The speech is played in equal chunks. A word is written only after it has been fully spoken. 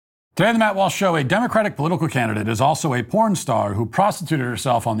Today on the Matt Walsh Show, a Democratic political candidate is also a porn star who prostituted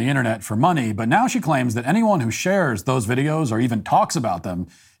herself on the internet for money, but now she claims that anyone who shares those videos or even talks about them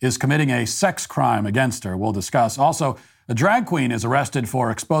is committing a sex crime against her. We'll discuss. Also, a drag queen is arrested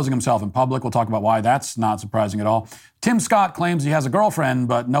for exposing himself in public. We'll talk about why that's not surprising at all. Tim Scott claims he has a girlfriend,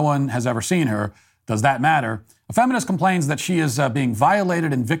 but no one has ever seen her. Does that matter? A feminist complains that she is being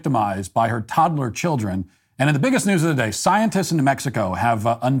violated and victimized by her toddler children. And in the biggest news of the day, scientists in New Mexico have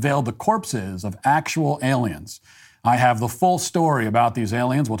unveiled the corpses of actual aliens. I have the full story about these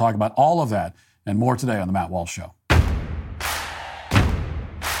aliens. We'll talk about all of that and more today on The Matt Walsh Show.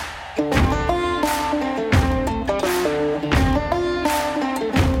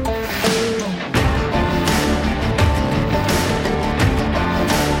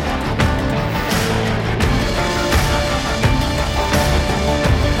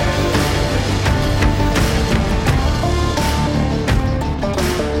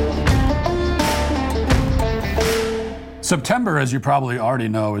 September, as you probably already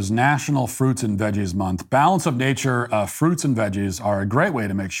know, is National Fruits and Veggies Month. Balance of Nature fruits and veggies are a great way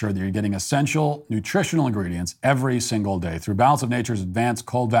to make sure that you're getting essential nutritional ingredients every single day. Through Balance of Nature's advanced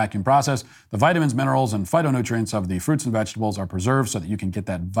cold vacuum process, the vitamins, minerals, and phytonutrients of the fruits and vegetables are preserved so that you can get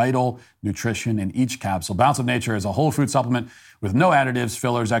that vital nutrition in each capsule. Balance of Nature is a whole food supplement with no additives,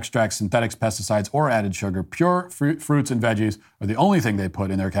 fillers, extracts, synthetics, pesticides, or added sugar. Pure fruits and veggies are the only thing they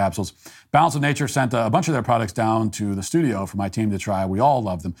put in their capsules. Balance of Nature sent a bunch of their products down to the studio for my team to try. We all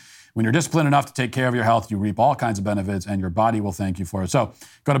love them. When you're disciplined enough to take care of your health, you reap all kinds of benefits, and your body will thank you for it. So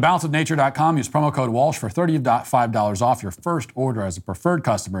go to balanceofnature.com, use promo code Walsh for $35 off your first order as a preferred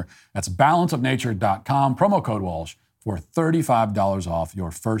customer. That's balanceofnature.com, promo code Walsh for $35 off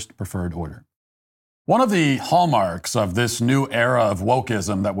your first preferred order. One of the hallmarks of this new era of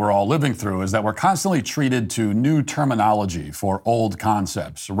wokeism that we're all living through is that we're constantly treated to new terminology for old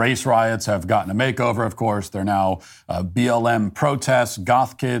concepts. Race riots have gotten a makeover, of course. They're now BLM protests,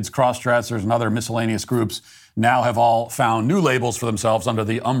 goth kids, cross-dressers, and other miscellaneous groups now have all found new labels for themselves under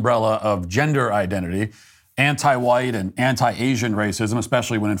the umbrella of gender identity. Anti-white and anti-Asian racism,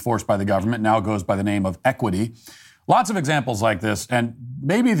 especially when enforced by the government, now goes by the name of equity. Lots of examples like this, and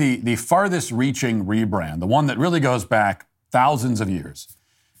maybe the farthest reaching rebrand, the one that really goes back thousands of years,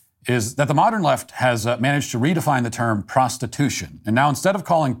 is that the modern left has managed to redefine the term prostitution. And now instead of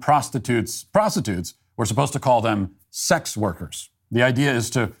calling prostitutes, we're supposed to call them sex workers. The idea is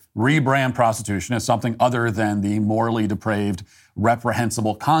to rebrand prostitution as something other than the morally depraved,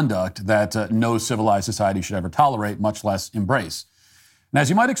 reprehensible conduct that no civilized society should ever tolerate, much less embrace. And as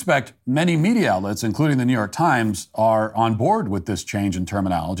you might expect, many media outlets, including the New York Times, are on board with this change in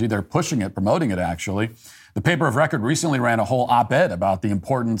terminology. They're pushing it, promoting it, actually. The paper of record recently ran a whole op-ed about the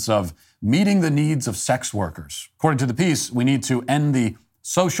importance of meeting the needs of sex workers. According to the piece, we need to end the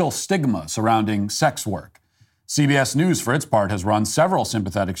social stigma surrounding sex work. CBS News, for its part, has run several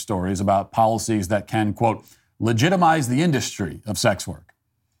sympathetic stories about policies that can, quote, legitimize the industry of sex work.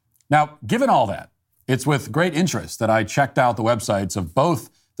 Now, given all that, it's with great interest that I checked out the websites of both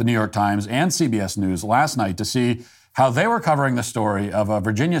the New York Times and CBS News last night to see how they were covering the story of a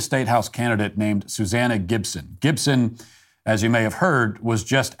Virginia State House candidate named Susanna Gibson. Gibson, as you may have heard, was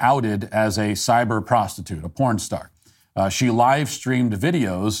just outed as a cyber prostitute, a porn star. She live-streamed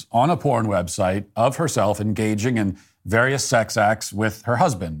videos on a porn website of herself engaging in various sex acts with her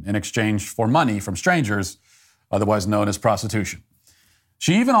husband in exchange for money from strangers, otherwise known as prostitution.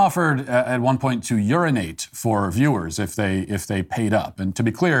 She even offered at one point to urinate for viewers if they paid up. And to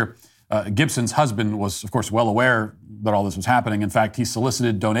be clear, Gibson's husband was, of course, well aware that all this was happening. In fact, he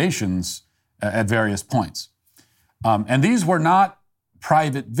solicited donations at various points. And these were not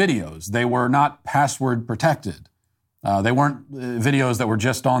private videos. They were not password protected. They weren't videos that were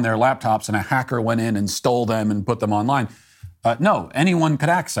just on their laptops and a hacker went in and stole them and put them online. No, anyone could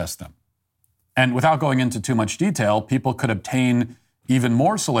access them. And without going into too much detail, people could obtain even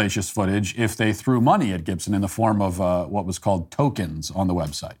more salacious footage if they threw money at Gibson in the form of what was called tokens on the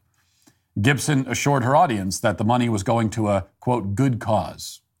website. Gibson assured her audience that the money was going to a, quote, good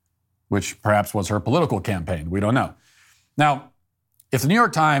cause, which perhaps was her political campaign. We don't know. Now, if the New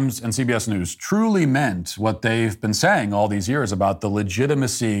York Times and CBS News truly meant what they've been saying all these years about the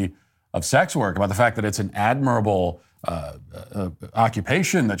legitimacy of sex work, about the fact that it's an admirable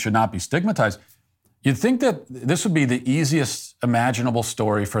occupation that should not be stigmatized, you'd think that this would be the easiest imaginable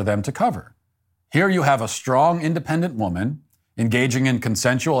story for them to cover. Here you have a strong, independent woman engaging in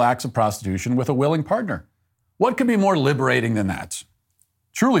consensual acts of prostitution with a willing partner. What could be more liberating than that?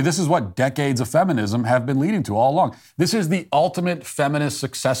 Truly, this is what decades of feminism have been leading to all along. This is the ultimate feminist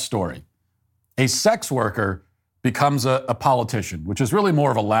success story. A sex worker becomes a politician, which is really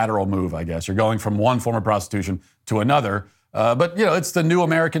more of a lateral move, I guess. You're going from one form of prostitution to another. But, it's the new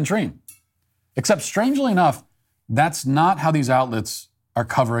American dream. Except, strangely enough, that's not how these outlets are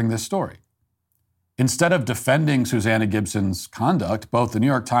covering this story. Instead of defending Susanna Gibson's conduct, both the New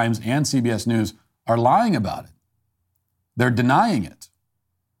York Times and CBS News are lying about it. They're denying it.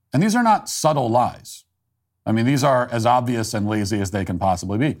 And these are not subtle lies. I mean, these are as obvious and lazy as they can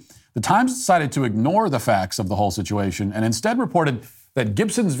possibly be. The Times decided to ignore the facts of the whole situation and instead reported that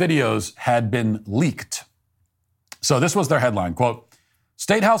Gibson's videos had been leaked. So this was their headline, quote,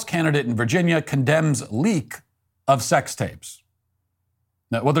 "State House candidate in Virginia condemns leak of sex tapes."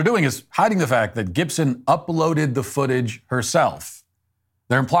 Now, what they're doing is hiding the fact that Gibson uploaded the footage herself.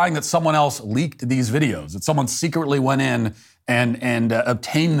 They're implying that someone else leaked these videos, that someone secretly went in and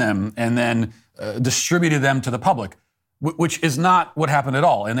obtained them and then distributed them to the public, which is not what happened at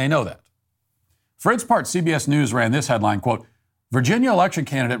all, and they know that. For its part, CBS News ran this headline, quote, "Virginia election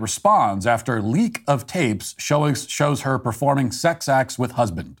candidate responds after leak of tapes shows her performing sex acts with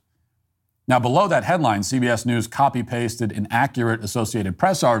husband." Now, below that headline, CBS News copy-pasted an accurate Associated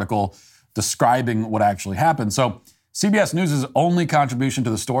Press article describing what actually happened. So CBS News' only contribution to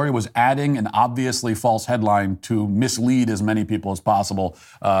the story was adding an obviously false headline to mislead as many people as possible,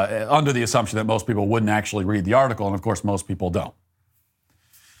 under the assumption that most people wouldn't actually read the article, and of course most people don't.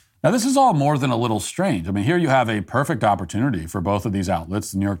 Now, this is all more than a little strange. I mean, here you have a perfect opportunity for both of these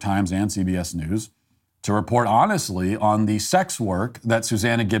outlets, the New York Times and CBS News, to report honestly on the sex work that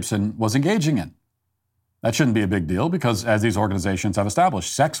Susanna Gibson was engaging in. That shouldn't be a big deal because, as these organizations have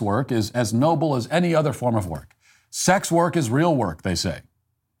established, sex work is as noble as any other form of work. Sex work is real work, they say.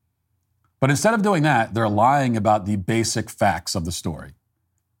 But instead of doing that, they're lying about the basic facts of the story.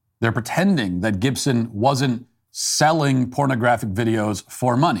 They're pretending that Gibson wasn't selling pornographic videos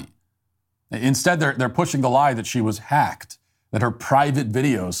for money. Instead, they're pushing the lie that she was hacked, that her private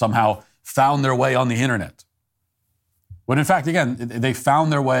videos somehow found their way on the internet. When in fact, again, they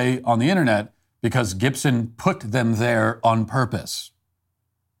found their way on the internet because Gibson put them there on purpose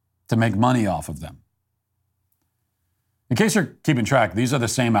to make money off of them. In case you're keeping track, these are the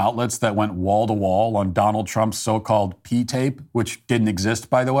same outlets that went wall to wall on Donald Trump's so-called P-tape, which didn't exist,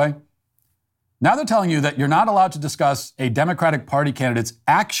 by the way. Now they're telling you that you're not allowed to discuss a Democratic Party candidate's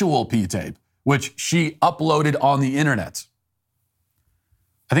actual P-tape, which she uploaded on the internet.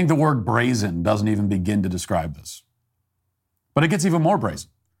 I think the word brazen doesn't even begin to describe this. But it gets even more brazen.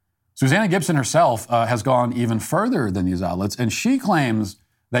 Susanna Gibson herself has gone even further than these outlets, and she claims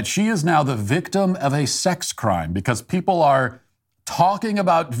that she is now the victim of a sex crime because people are talking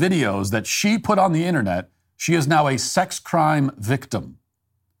about videos that she put on the internet. She is now a sex crime victim.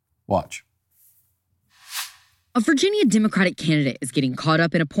 Watch. A Virginia Democratic candidate is getting caught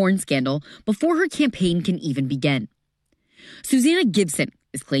up in a porn scandal before her campaign can even begin. Susanna Gibson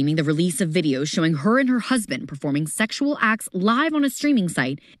is claiming the release of videos showing her and her husband performing sexual acts live on a streaming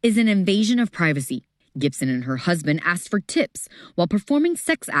site is an invasion of privacy. Gibson and her husband asked for tips while performing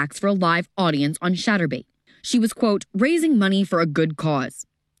sex acts for a live audience on Chaturbate. She was, quote, raising money for a good cause.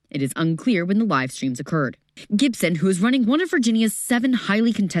 It is unclear when the live streams occurred. Gibson, who is running one of Virginia's 7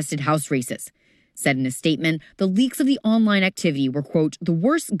 highly contested House races, said in a statement the leaks of the online activity were, quote, the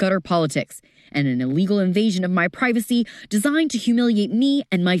worst gutter politics and an illegal invasion of my privacy designed to humiliate me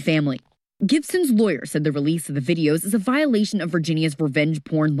and my family. Gibson's lawyer said the release of the videos is a violation of Virginia's revenge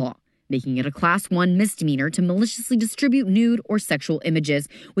porn law, making it a Class 1 misdemeanor to maliciously distribute nude or sexual images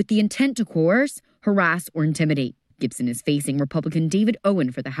with the intent to coerce, harass, or intimidate. Gibson is facing Republican David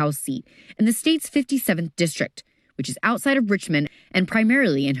Owen for the House seat in the state's 57th district, which is outside of Richmond and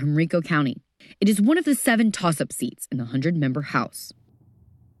primarily in Henrico County. It is one of the 7 toss-up seats in the 100-member House.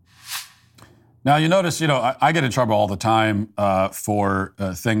 Now, you notice, I get in trouble all the time for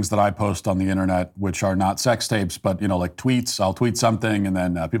things that I post on the internet, which are not sex tapes, but, like tweets. I'll tweet something and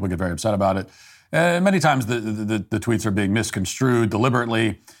then people get very upset about it. Many times the tweets are being misconstrued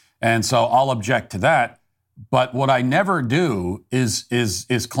deliberately. And so I'll object to that. But what I never do is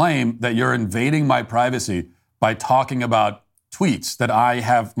claim that you're invading my privacy by talking about tweets that I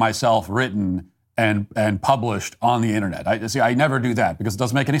have myself written and published on the internet. I never do that because it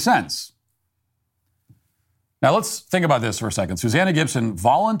doesn't make any sense. Now, let's think about this for a second. Susanna Gibson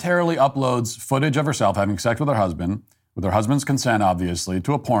voluntarily uploads footage of herself having sex with her husband's consent, obviously,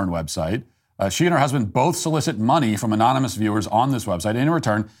 to a porn website. She and her husband both solicit money from anonymous viewers on this website. In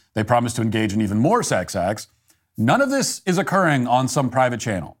return, they promise to engage in even more sex acts. None of this is occurring on some private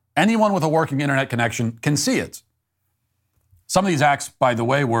channel. Anyone with a working internet connection can see it. Some of these acts, by the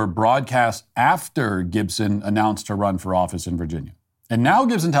way, were broadcast after Gibson announced her run for office in Virginia. And now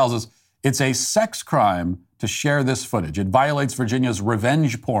Gibson tells us it's a sex crime to share this footage. It violates Virginia's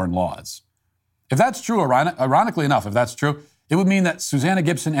revenge porn laws. If that's true, ironically enough, if that's true, it would mean that Susanna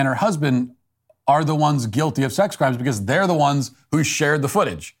Gibson and her husband are the ones guilty of sex crimes because they're the ones who shared the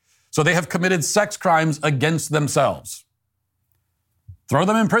footage. So they have committed sex crimes against themselves. Throw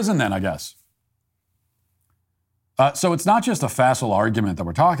them in prison then, I guess. So it's not just a facile argument that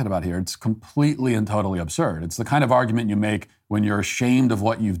we're talking about here. It's completely and totally absurd. It's the kind of argument you make when you're ashamed of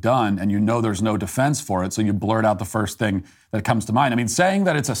what you've done and you know there's no defense for it, so you blurt out the first thing that comes to mind. I mean, saying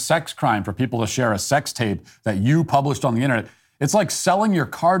that it's a sex crime for people to share a sex tape that you published on the internet, it's like selling your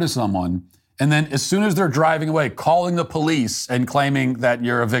car to someone and then as soon as they're driving away, calling the police and claiming that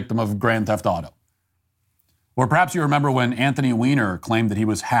you're a victim of Grand Theft Auto. Or perhaps you remember when Anthony Weiner claimed that he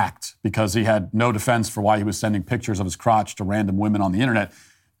was hacked because he had no defense for why he was sending pictures of his crotch to random women on the internet.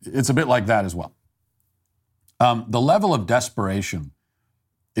 It's a bit like that as well. The level of desperation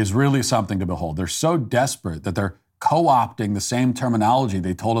is really something to behold. They're so desperate that they're co-opting the same terminology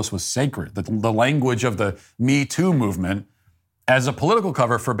they told us was sacred, the language of the Me Too movement, as a political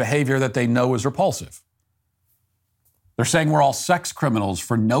cover for behavior that they know is repulsive. They're saying we're all sex criminals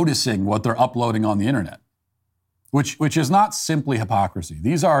for noticing what they're uploading on the internet. Which is not simply hypocrisy.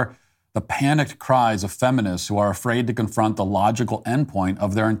 These are the panicked cries of feminists who are afraid to confront the logical endpoint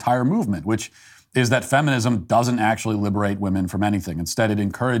of their entire movement, which is that feminism doesn't actually liberate women from anything. Instead, it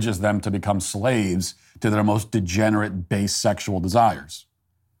encourages them to become slaves to their most degenerate, base sexual desires.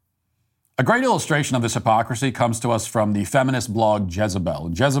 A great illustration of this hypocrisy comes to us from the feminist blog Jezebel.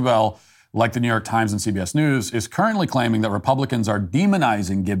 And Jezebel, like the New York Times and CBS News, is currently claiming that Republicans are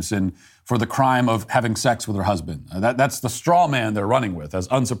demonizing Gibson for the crime of having sex with her husband. That's the straw man they're running with, as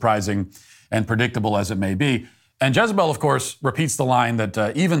unsurprising and predictable as it may be. And Jezebel, of course, repeats the line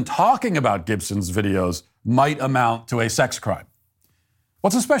that even talking about Gibson's videos might amount to a sex crime.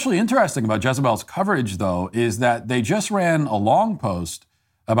 What's especially interesting about Jezebel's coverage, though, is that they just ran a long post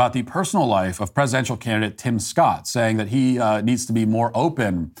about the personal life of presidential candidate Tim Scott, saying that he needs to be more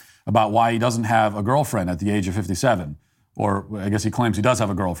open about why he doesn't have a girlfriend at the age of 57. Or I guess he claims he does have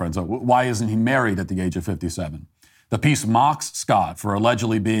a girlfriend, so why isn't he married at the age of 57? The piece mocks Scott for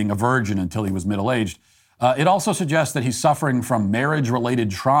allegedly being a virgin until he was middle-aged. It also suggests that he's suffering from marriage-related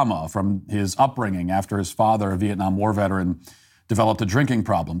trauma from his upbringing after his father, a Vietnam War veteran, developed a drinking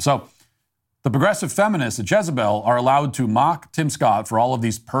problem. So the progressive feminists at Jezebel are allowed to mock Tim Scott for all of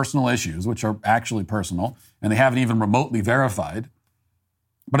these personal issues, which are actually personal, and they haven't even remotely verified.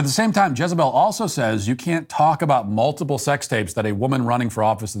 But at the same time, Jezebel also says you can't talk about multiple sex tapes that a woman running for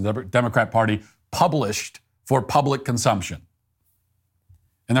office in the Democrat Party published for public consumption.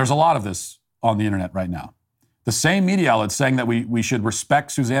 And there's a lot of this on the internet right now. The same media outlets saying that we should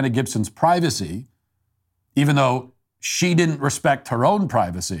respect Susanna Gibson's privacy, even though she didn't respect her own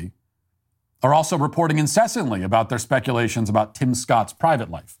privacy, are also reporting incessantly about their speculations about Tim Scott's private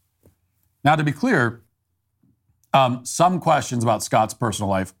life. Now, to be clear, some questions about Scott's personal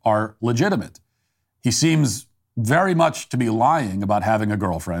life are legitimate. He seems very much to be lying about having a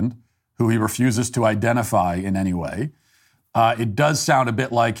girlfriend who he refuses to identify in any way. It does sound a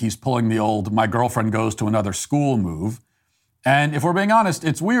bit like he's pulling the old "my girlfriend goes to another school" move. And if we're being honest,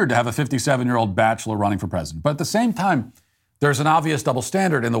 it's weird to have a 57-year-old bachelor running for president. But at the same time, there's an obvious double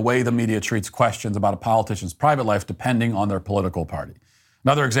standard in the way the media treats questions about a politician's private life depending on their political party.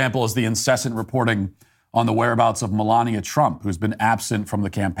 Another example is the incessant reporting on the whereabouts of Melania Trump, who's been absent from the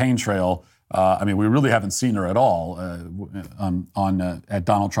campaign trail. We really haven't seen her at all at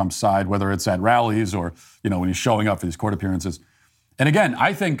Donald Trump's side, whether it's at rallies or when he's showing up for these court appearances. And again,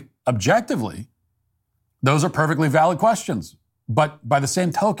 I think objectively, those are perfectly valid questions. But by the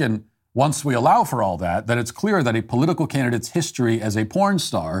same token, once we allow for all that, then it's clear that a political candidate's history as a porn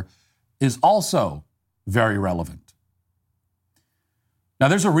star is also very relevant. Now,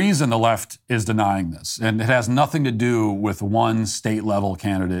 there's a reason the left is denying this, and it has nothing to do with one state-level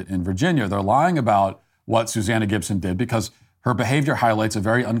candidate in Virginia. They're lying about what Susanna Gibson did because her behavior highlights a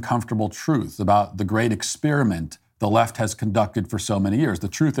very uncomfortable truth about the great experiment the left has conducted for so many years. The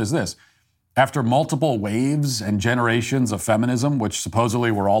truth is this. After multiple waves and generations of feminism, which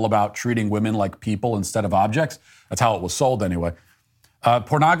supposedly were all about treating women like people instead of objects, that's how it was sold anyway,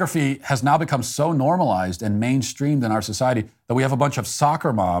 pornography has now become so normalized and mainstreamed in our society that we have a bunch of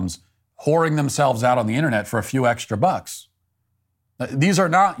soccer moms whoring themselves out on the internet for a few extra bucks. These are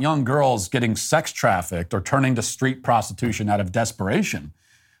not young girls getting sex trafficked or turning to street prostitution out of desperation.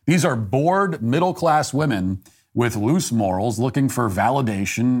 These are bored middle-class women with loose morals looking for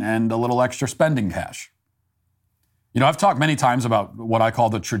validation and a little extra spending cash. I've talked many times about what I call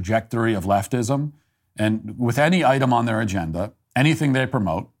the trajectory of leftism, and with any item on their agenda, anything they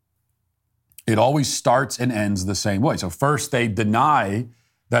promote, it always starts and ends the same way. So first they deny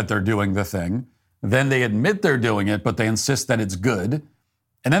that they're doing the thing. Then they admit they're doing it, but they insist that it's good.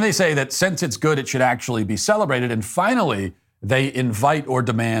 And then they say that since it's good, it should actually be celebrated. And finally, they invite or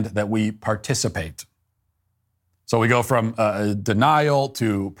demand that we participate. So we go from denial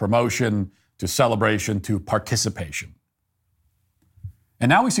to promotion to celebration to participation. And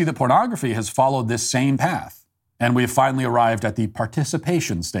now we see that pornography has followed this same path. And we have finally arrived at the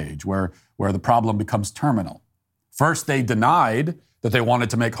participation stage where the problem becomes terminal. First, they denied that they wanted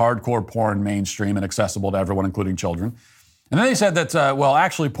to make hardcore porn mainstream and accessible to everyone, including children. And then they said that,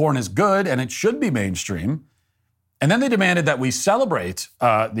 actually porn is good and it should be mainstream. And then they demanded that we celebrate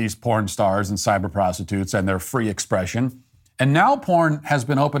these porn stars and cyber prostitutes and their free expression. And now porn has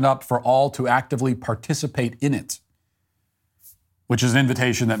been opened up for all to actively participate in it, which is an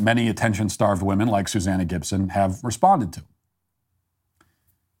invitation that many attention-starved women like Susanna Gibson have responded to.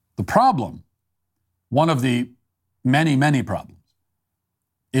 The problem, one of the many, many problems,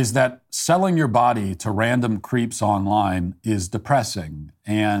 is that selling your body to random creeps online is depressing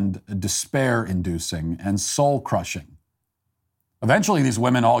and despair-inducing and soul-crushing. Eventually, these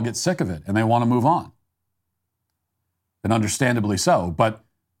women all get sick of it and they want to move on. And understandably so, but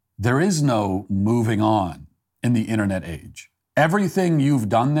there is no moving on in the internet age. Everything you've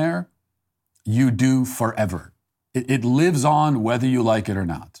done there, you do forever. It lives on whether you like it or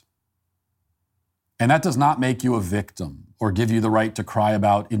not. And that does not make you a victim or give you the right to cry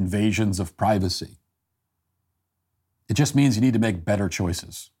about invasions of privacy. It just means you need to make better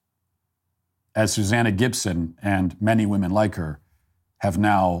choices, as Susanna Gibson and many women like her have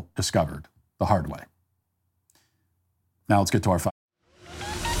now discovered the hard way. Now let's get to our fight.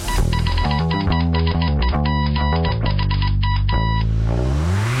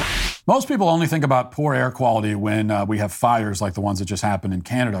 Most people only think about poor air quality when we have fires like the ones that just happened in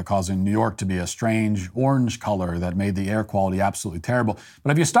Canada, causing New York to be a strange orange color that made the air quality absolutely terrible.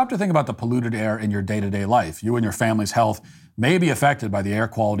 But if you stop to think about the polluted air in your day-to-day life, you and your family's health may be affected by the air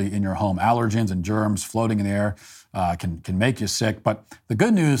quality in your home. Allergens and germs floating in the air can make you sick. But the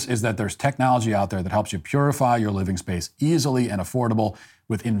good news is that there's technology out there that helps you purify your living space easily and affordable.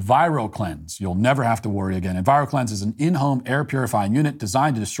 With EnviroKlenz, you'll never have to worry again. EnviroKlenz is an in-home air purifying unit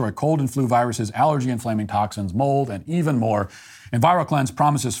designed to destroy cold and flu viruses, allergy-inflaming toxins, mold, and even more. EnviroKlenz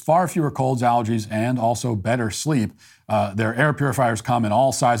promises far fewer colds, allergies, and also better sleep. Their air purifiers come in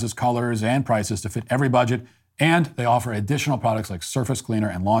all sizes, colors, and prices to fit every budget. And they offer additional products like surface cleaner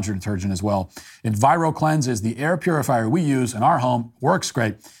and laundry detergent as well. EnviroKlenz is the air purifier we use in our home. Works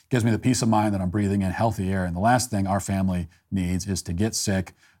great. Gives me the peace of mind that I'm breathing in healthy air. And the last thing our family needs is to get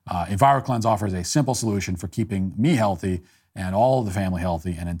sick. EnviroKlenz offers a simple solution for keeping me healthy and all of the family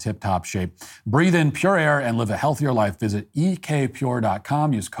healthy and in tip-top shape. Breathe in pure air and live a healthier life. Visit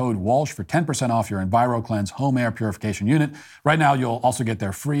ekpure.com. Use code Walsh for 10% off your EnviroKlenz home air purification unit. Right now, you'll also get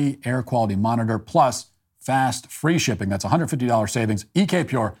their free air quality monitor plus fast, free shipping. That's $150 savings.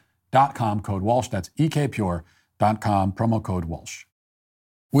 ekpure.com, code Walsh. That's ekpure.com, promo code Walsh.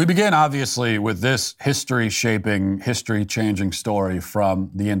 We begin, obviously, with this history-shaping, history-changing story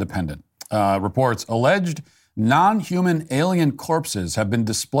from The Independent. Reports alleged non-human alien corpses have been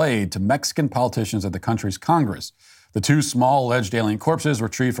displayed to Mexican politicians at the country's Congress. The two small alleged alien corpses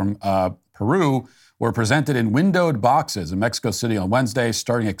retrieved from Peru were presented in windowed boxes in Mexico City on Wednesday,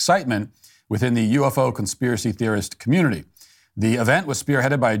 starting excitement within the UFO conspiracy theorist community. The event was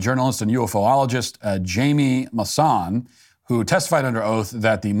spearheaded by a journalist and UFOologist, Jamie Maussan, who testified under oath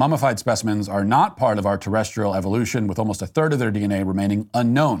that the mummified specimens are not part of our terrestrial evolution, with almost a third of their DNA remaining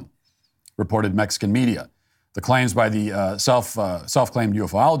unknown, reported Mexican media. The claims by the self-claimed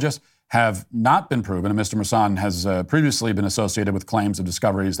UFOologist have not been proven, and Mr. Maussan has previously been associated with claims of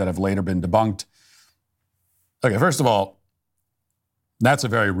discoveries that have later been debunked. Okay, first of all, that's a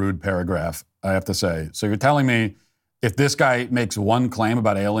very rude paragraph, I have to say. So you're telling me if this guy makes one claim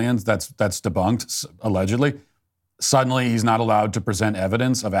about aliens that's debunked, allegedly, suddenly he's not allowed to present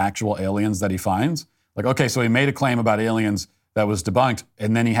evidence of actual aliens that he finds? Like, okay, so he made a claim about aliens that was debunked,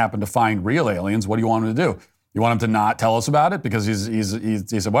 and then he happened to find real aliens. What do you want him to do? You want him to not tell us about it? Because he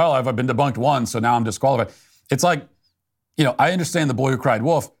said, well, I've been debunked once, so now I'm disqualified. It's like, I understand the boy who cried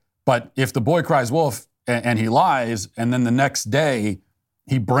wolf, but if the boy cries wolf and he lies, and then the next day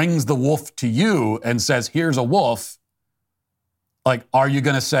he brings the wolf to you and says, here's a wolf, like, are you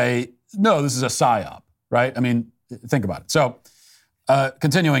going to say, no, this is a psyop, right? I mean, think about it. So,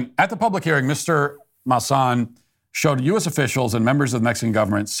 continuing, at the public hearing, Mr. Maussan showed U.S. officials and members of the Mexican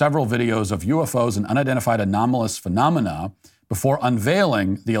government several videos of UFOs and unidentified anomalous phenomena before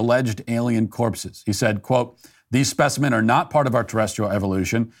unveiling the alleged alien corpses. He said, quote, these specimens are not part of our terrestrial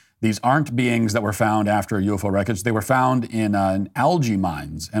evolution. these aren't beings that were found after UFO wreckage. They were found in algae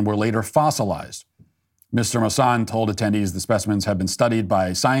mines and were later fossilized. Mr. Maussan told attendees the specimens had been studied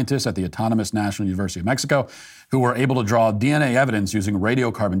by scientists at the Autonomous National University of Mexico, who were able to draw DNA evidence using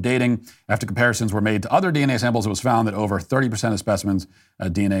radiocarbon dating. After comparisons were made to other DNA samples, it was found that over 30% of specimens'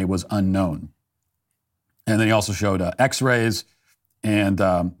 DNA was unknown. And then he also showed X-rays, and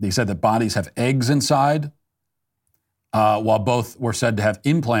they said that bodies have eggs inside, while both were said to have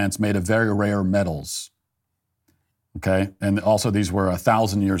implants made of very rare metals. Okay, and also these were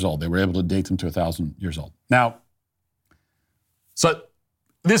 1,000 years old. They were able to date them to 1,000 years old. Now, so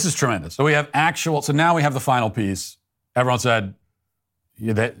this is tremendous. So now we have the final piece. Everyone said,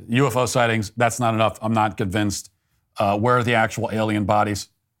 that UFO sightings, that's not enough. I'm not convinced. Where are the actual alien bodies?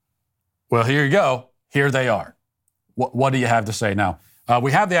 Well, here you go. Here they are. What do you have to say now?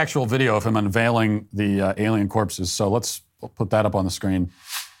 We have the actual video of him unveiling the alien corpses. So let's put that up on the screen.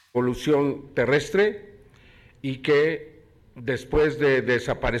 Evolución terrestre. Y que después de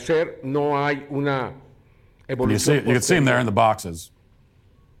desaparecer no hay una evolución. You can see him there in the boxes,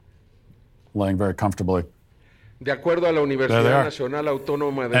 laying very comfortably. De acuerdo a la Universidad Nacional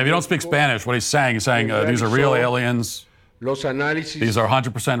Autónoma de And if you don't speak Spanish, what he's saying these are real aliens. Los análisis These are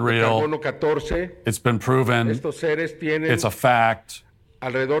 100% real. Carbono 14. It's been proven. Estos seres tienen it's a fact.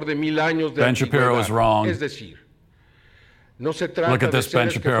 Alrededor de 1000 años de Ben Shapiro is wrong. Es decir, no se trata Look at this, Ben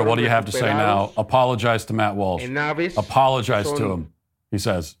Shapiro. What do you have to say now? Apologize to Matt Walsh. Apologize to him, he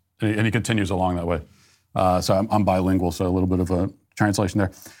says. And he continues along that way. So I'm bilingual, so a little bit of a translation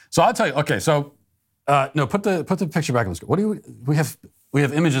there. So I'll tell you, okay, so, no, put the picture back on the screen. We have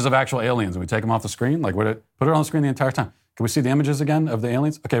images of actual aliens, and we take them off the screen? Like, put it on the screen the entire time. Can we see the images again of the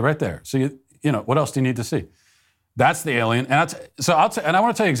aliens? Okay, right there. So, you know, what else do you need to see? That's the alien. And I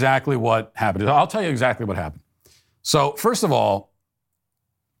want to tell you exactly what happened. I'll tell you exactly what happened. So, first of all,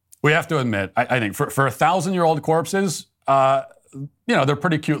 we have to admit, I think for 1,000-year-old corpses, they're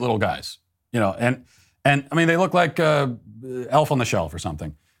pretty cute little guys, and I mean, they look like Elf on the Shelf or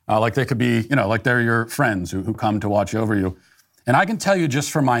something. Like they could be, like they're your friends who come to watch over you. And I can tell you just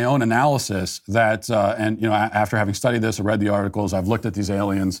from my own analysis that, after having studied this, I read the articles, I've looked at these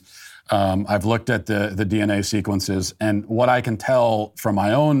aliens, I've looked at the DNA sequences, and what I can tell from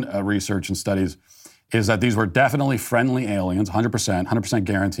my own research and studies is that these were definitely friendly aliens, 100%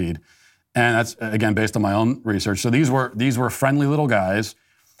 guaranteed. And that's, again, based on my own research. So these were friendly little guys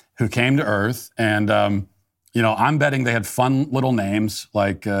who came to Earth, and, I'm betting they had fun little names,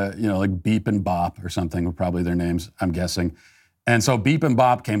 like Beep and Bop or something were probably their names, I'm guessing. And so Beep and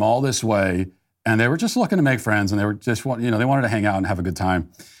Bop came all this way, and they were just looking to make friends, and they were just, they wanted to hang out and have a good time.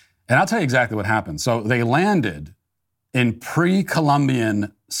 And I'll tell you exactly what happened. So they landed in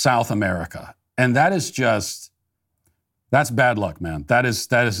pre-Columbian South America. And that's bad luck, man. That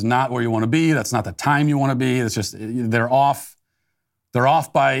is not where you want to be. That's not the time you want to be. It's just, they're off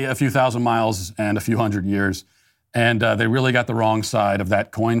by a few thousand miles and a few hundred years. And they really got the wrong side of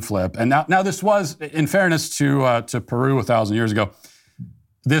that coin flip. And now this was, in fairness to Peru 1,000 years ago,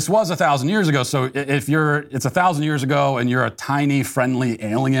 this was 1,000 years ago. So it's 1,000 years ago and you're a tiny, friendly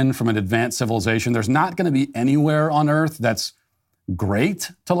alien from an advanced civilization, there's not going to be anywhere on Earth that's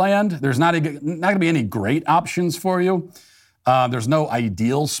great to land. There's not going to be any great options for you. There's no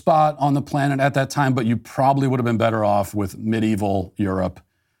ideal spot on the planet at that time, but you probably would have been better off with medieval Europe.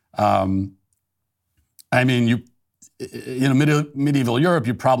 Medieval Europe,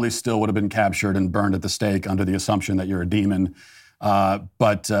 you probably still would have been captured and burned at the stake under the assumption that you're a demon.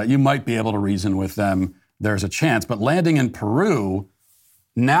 But you might be able to reason with them. There's a chance. But landing in Peru,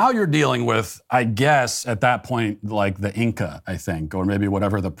 now you're dealing with, I guess, at that point, like the Inca, I think, or maybe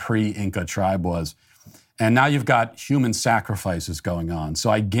whatever the pre-Inca tribe was. And now you've got human sacrifices going on. So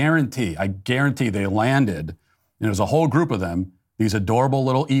I guarantee they landed, and there's a whole group of them, these adorable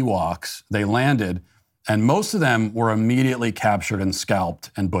little Ewoks. They landed, and most of them were immediately captured and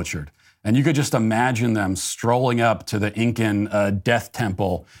scalped and butchered. And you could just imagine them strolling up to the Incan death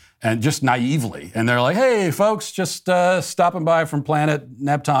temple and just naively. And they're like, hey, folks, just stopping by from planet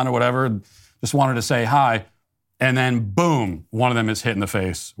Neptune or whatever. Just wanted to say hi. And then, boom, one of them is hit in the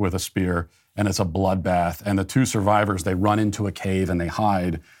face with a spear, and it's a bloodbath. And the two survivors, they run into a cave and they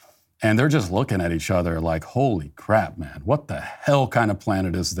hide. And they're just looking at each other like, holy crap, man, what the hell kind of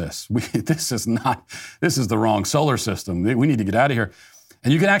planet is this? This is the wrong solar system. We need to get out of here.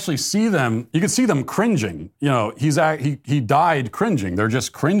 And you can actually see them, cringing. He died cringing. They're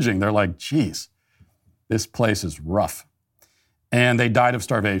just cringing. They're like, geez, this place is rough. And they died of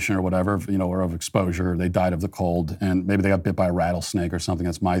starvation or whatever, or of exposure. They died of the cold, and maybe they got bit by a rattlesnake or something.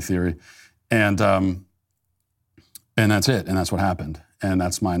 That's my theory. And And that's it. And that's what happened. And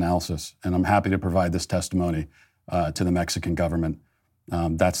that's my analysis. And I'm happy to provide this testimony to the Mexican government.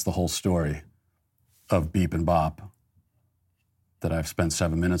 That's the whole story of Beep and Bop that I've spent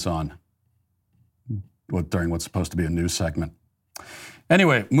 7 minutes on during what's supposed to be a news segment.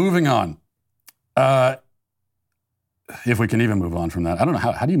 Anyway, moving on. If we can even move on from that. I don't know,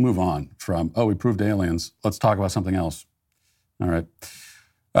 how do you move on from, we proved aliens, let's talk about something else. All right.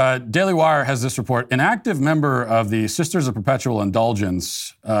 Daily Wire has this report. An active member of the Sisters of Perpetual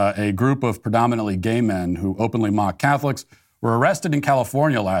Indulgence, a group of predominantly gay men who openly mock Catholics, were arrested in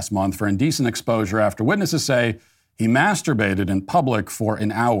California last month for indecent exposure after witnesses say he masturbated in public for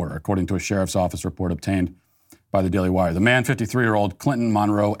an hour, according to a sheriff's office report obtained by the Daily Wire. The man, 53-year-old Clinton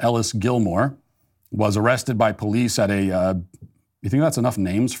Monroe Ellis Gilmore, was arrested by police at a, you think that's enough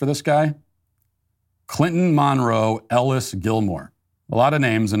names for this guy? Clinton Monroe Ellis Gilmore. A lot of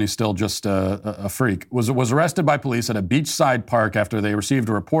names, and he's still just a freak. Was arrested by police at a beachside park after they received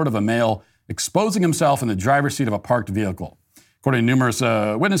a report of a male exposing himself in the driver's seat of a parked vehicle. According to numerous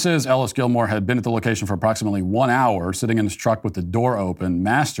witnesses, Ellis Gilmore had been at the location for approximately 1 hour, sitting in his truck with the door open,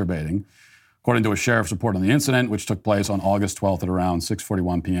 masturbating. According to a sheriff's report on the incident, which took place on August 12th at around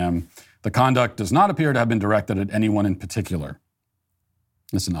 6:41 p.m., the conduct does not appear to have been directed at anyone in particular.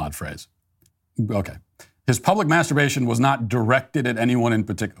 That's an odd phrase. Okay. His public masturbation was not directed at anyone in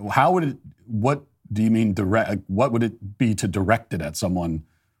particular. What do you mean direct? What would it be to direct it at someone?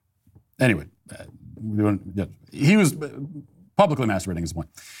 Anyway, he was publicly masturbating is the point.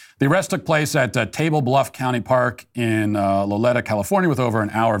 The arrest took place at Table Bluff County Park in Loleta, California, with over an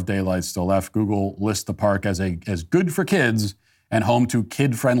hour of daylight still left. Google lists the park as good for kids and home to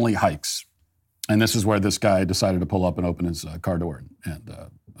kid-friendly hikes. And this is where this guy decided to pull up and open his car door and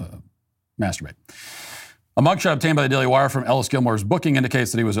masturbate. A mugshot obtained by the Daily Wire from Ellis Gilmore's booking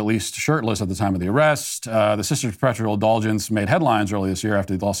indicates that he was at least shirtless at the time of the arrest. The Sisters of Perpetual Indulgence made headlines early this year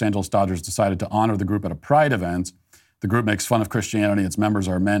after the Los Angeles Dodgers decided to honor the group at a Pride event. The group makes fun of Christianity. Its members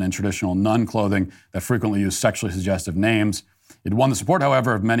are men in traditional nun clothing that frequently use sexually suggestive names. It won the support,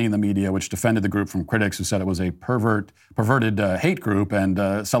 however, of many in the media, which defended the group from critics who said it was a perverted hate group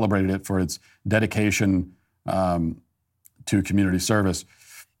and celebrated it for its dedication to community service.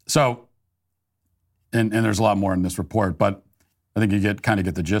 So, and there's a lot more in this report, but I think you kind of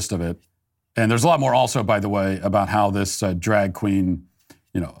get the gist of it. And there's a lot more also, by the way, about how this drag queen,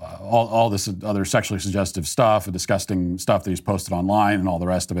 all this other sexually suggestive stuff, disgusting stuff that he's posted online and all the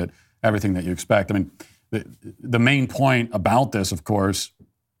rest of it, everything that you expect. I mean, the main point about this, of course,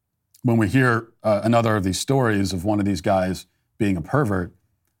 when we hear another of these stories of one of these guys being a pervert,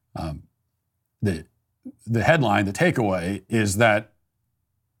 the headline, the takeaway is that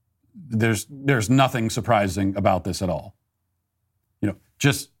there's nothing surprising about this at all.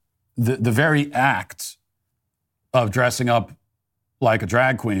 Just the very act of dressing up like a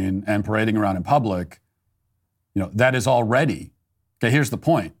drag queen and parading around in public, that is already, okay, here's the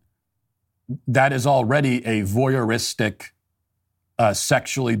point. That is already a voyeuristic,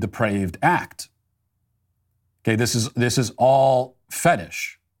 sexually depraved act. Okay, this is all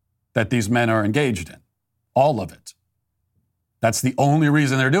fetish that these men are engaged in. All of it. That's the only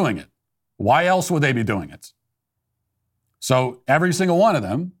reason they're doing it. Why else would they be doing it? So every single one of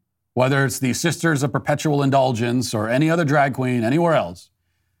them, whether it's the Sisters of Perpetual Indulgence or any other drag queen anywhere else,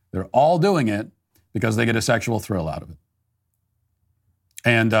 they're all doing it because they get a sexual thrill out of it.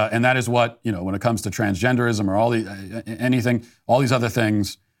 And that is what, when it comes to transgenderism or all these other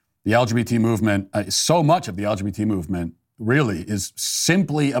things, the LGBT movement, so much of the LGBT movement really is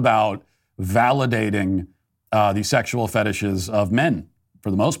simply about validating the sexual fetishes of men, for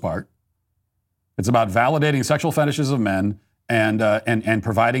the most part. It's about validating sexual fetishes of men and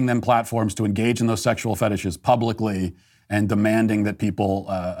providing them platforms to engage in those sexual fetishes publicly and demanding that people,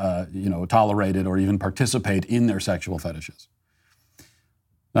 tolerate it or even participate in their sexual fetishes.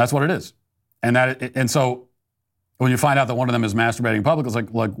 That's what it is. And so when you find out that one of them is masturbating in public, it's like,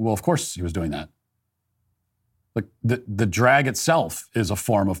 well, of course he was doing that. Like the drag itself is a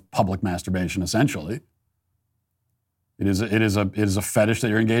form of public masturbation, essentially. It is a fetish that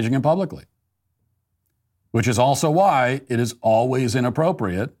you're engaging in publicly, which is also why it is always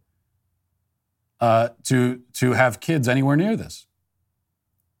inappropriate to have kids anywhere near this.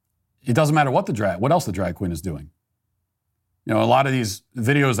 It doesn't matter what else the drag queen is doing. A lot of these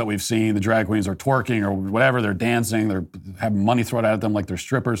videos that we've seen, the drag queens are twerking or whatever, they're dancing, they're having money thrown at them like they're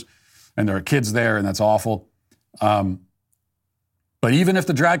strippers, and there are kids there, and that's awful. But even if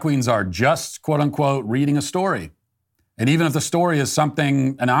the drag queens are just, quote unquote, reading a story, and even if the story is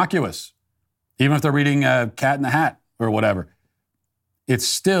something innocuous, even if they're reading Cat in the Hat or whatever, it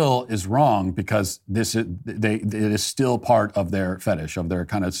still is wrong because it is still part of their fetish, of their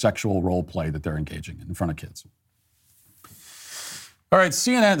kind of sexual role play that they're engaging in front of kids. All right,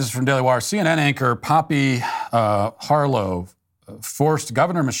 CNN, this is from Daily Wire. CNN anchor Poppy Harlow forced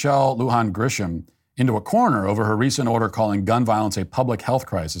Governor Michelle Lujan Grisham into a corner over her recent order calling gun violence a public health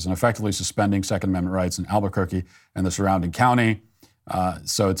crisis and effectively suspending Second Amendment rights in Albuquerque and the surrounding county.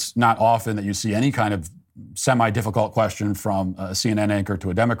 So it's not often that you see any kind of semi-difficult question from a CNN anchor to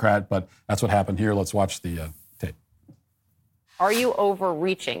a Democrat, but that's what happened here. Let's watch the tape. Are you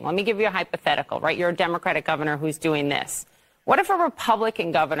overreaching? Let me give you a hypothetical, right? You're a Democratic governor who's doing this. What if a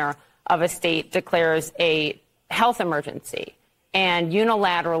Republican governor of a state declares a health emergency and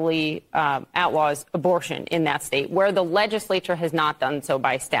unilaterally outlaws abortion in that state, where the legislature has not done so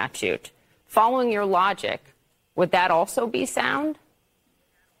by statute? Following your logic, would that also be sound?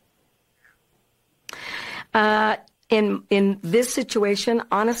 In this situation,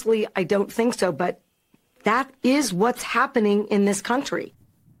 honestly, I don't think so, but that is what's happening in this country.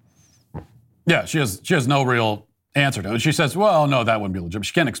 Yeah, she has no real answer to it. She says, well, no, that wouldn't be legitimate.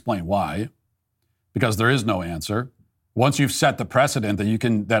 She can't explain why, because there is no answer. Once you've set the precedent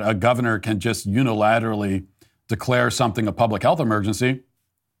that a governor can just unilaterally declare something a public health emergency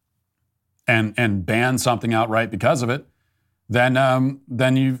and ban something outright because of it, then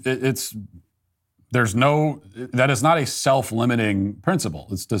that is not a self-limiting principle.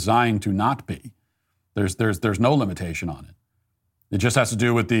 It's designed to not be. There's no limitation on it. It just has to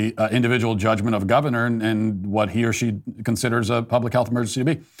do with the individual judgment of a governor and what he or she considers a public health emergency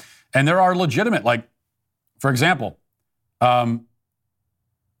to be. And there are legitimate, like, for example,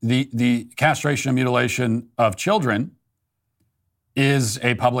 the castration and mutilation of children is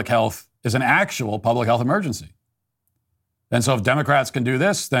an actual public health emergency. And so if Democrats can do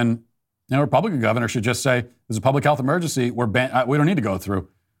this, then a Republican governor should just say, there's a public health emergency. We don't need to go through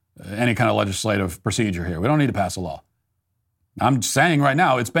any kind of legislative procedure here. We don't need to pass a law. I'm saying right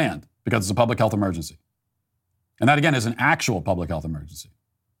now it's banned because it's a public health emergency. And that, again, is an actual public health emergency.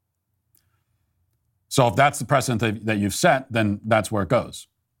 So if that's the precedent that you've set, then that's where it goes.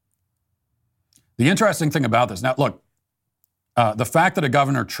 The interesting thing about this, now, look, the fact that a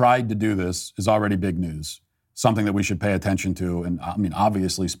governor tried to do this is already big news, something that we should pay attention to and,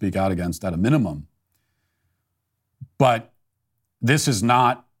 obviously speak out against at a minimum. But this is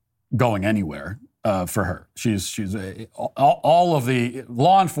not going anywhere. For her. She's all of the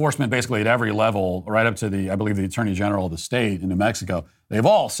law enforcement basically at every level, right up to I believe the Attorney General of the state in New Mexico, they've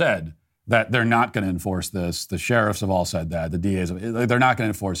all said that they're not going to enforce this. The sheriffs have all said that. The DAs, they're not going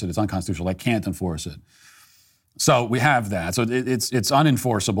to enforce it. It's unconstitutional. They can't enforce it. So we have that. So it's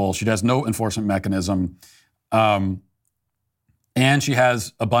unenforceable. She has no enforcement mechanism. And she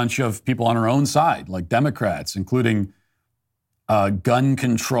has a bunch of people on her own side, like Democrats, including gun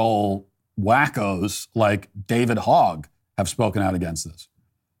control wackos like David Hogg have spoken out against this.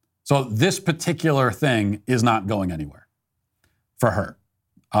 So this particular thing is not going anywhere for her.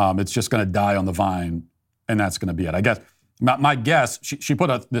 It's just going to die on the vine, and that's going to be it. I guess my guess, she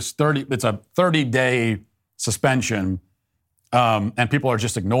put it's a 30-day suspension, and people are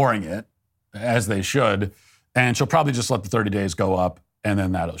just ignoring it, as they should, and she'll probably just let the 30 days go up, and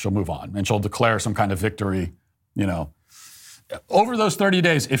then she'll move on, and she'll declare some kind of victory, Over those 30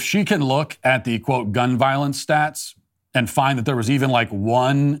 days, if she can look at the, quote, gun violence stats and find that there was even like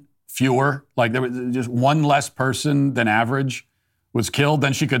one fewer, like there was just one less person than average was killed,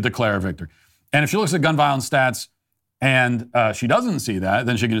 then she could declare a victory. And if she looks at gun violence stats and she doesn't see that,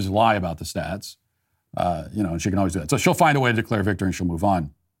 then she can just lie about the stats, and she can always do that. So she'll find a way to declare victory and she'll move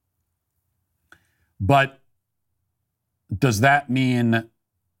on. But does that mean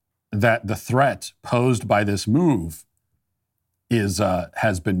that the threat posed by this move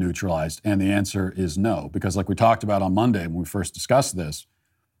has been neutralized? And the answer is no, because like we talked about on Monday when we first discussed this,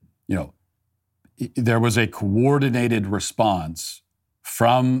 there was a coordinated response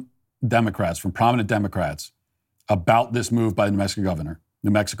from Democrats, from prominent Democrats, about this move by the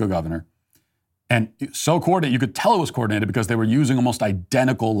New Mexico governor. And so coordinated, you could tell it was coordinated because they were using almost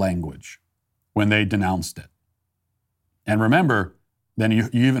identical language when they denounced it. And remember, then you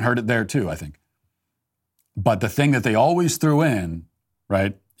even heard it there too, I think. But the thing that they always threw in,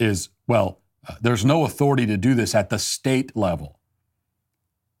 right, is, there's no authority to do this at the state level,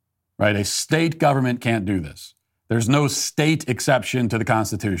 right? A state government can't do this. There's no state exception to the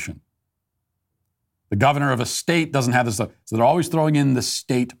Constitution. The governor of a state doesn't have this. So they're always throwing in the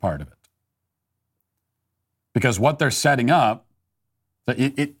state part of it. Because what they're setting up,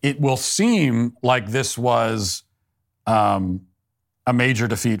 it will seem like this was a major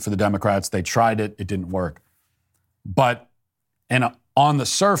defeat for the Democrats. They tried it. It didn't work. But in on the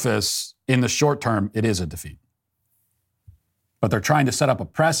surface, in the short term, it is a defeat. But they're trying to set up a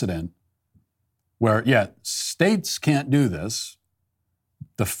precedent where, yeah, states can't do this,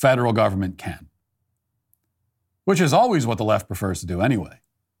 the federal government can. Which is always what the left prefers to do anyway.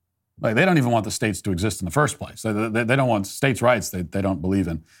 Like, they don't even want the states to exist in the first place. They don't want states' rights they don't believe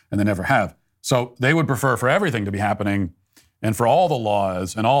in, and they never have. So they would prefer for everything to be happening and for all the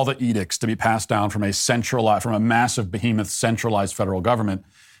laws and all the edicts to be passed down from a massive behemoth centralized federal government.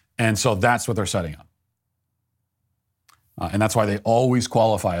 And so that's what they're setting up. And that's why they always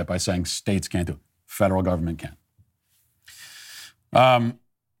qualify it by saying states can't do it. Federal government can.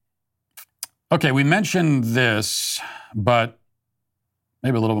 Okay, we mentioned this, but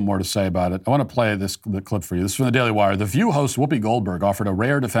maybe a little bit more to say about it. I want to play the clip for you. This is from the Daily Wire. The View host Whoopi Goldberg offered a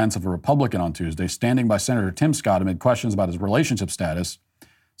rare defense of a Republican on Tuesday, standing by Senator Tim Scott amid questions about his relationship status.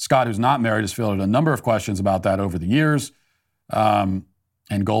 Scott, who's not married, has fielded a number of questions about that over the years, and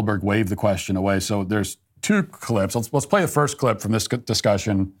Goldberg waved the question away. So there's two clips. Let's play the first clip from this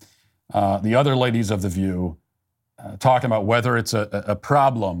discussion. The other ladies of The View talking about whether it's a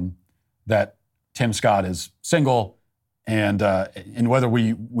problem that Tim Scott is single and whether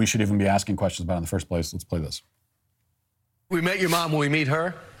we should even be asking questions about it in the first place. Let's play this. We met your mom. Will we meet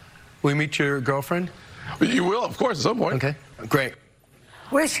her? Will we meet your girlfriend? You will, of course, at some point. Okay, great.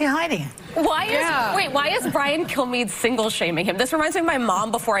 Where's she hiding? Why is Brian Kilmeade single shaming him? This reminds me of my mom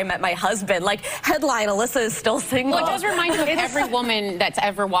before I met my husband. Like, headline, Alyssa is still single. Well, it does remind you of every woman that's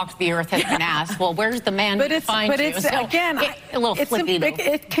ever walked the earth has been asked, well, where's the man who finds you? So again, a little flippy.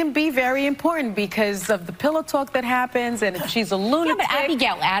 It can be very important because of the pillow talk that happens, and if she's a lunatic. Yeah, but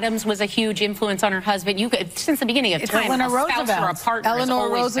Abigail Adams was a huge influence on her husband. You could, since the beginning of time, Eleanor a spouse or a partner Eleanor has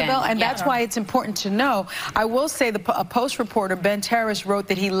always Roosevelt, been, and that's why it's important to know. I will say a Post reporter, Ben Terrace, wrote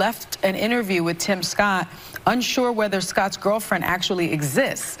that he left an interview with Tim Scott, unsure whether Scott's girlfriend actually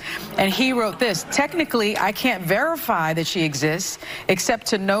exists. And he wrote this: technically, I can't verify that she exists, except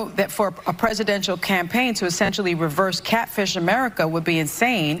to note that for a presidential campaign to essentially reverse catfish America would be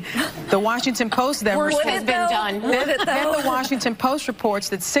insane. The Washington Post then Worse has been done. Then the Washington Post reports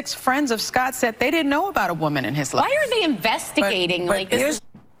that 6 friends of Scott said they didn't know about a woman in his life. Why are they investigating?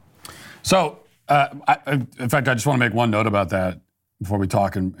 So, in fact, I just want to make one note about that before we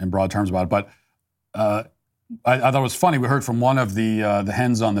talk in broad terms about it. But I thought it was funny. We heard from one of the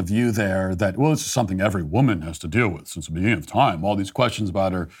hens on The View there that, well, it's something every woman has to deal with since the beginning of time, all these questions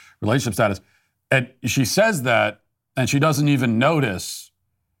about her relationship status. And she says that, and she doesn't even notice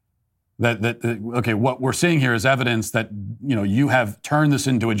that okay, what we're seeing here is evidence that, you know, you have turned this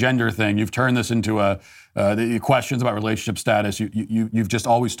into a gender thing. You've turned this into the questions about relationship status. You've just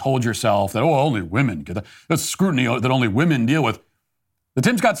always told yourself that, oh, only women get that. That's scrutiny that only women deal with. The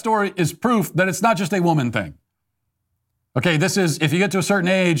Tim Scott story is proof that it's not just a woman thing. Okay, this is, if you get to a certain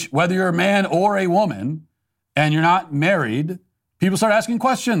age, whether you're a man or a woman, and you're not married, people start asking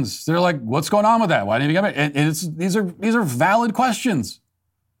questions. They're like, what's going on with that? Why didn't you get married? And these are valid questions.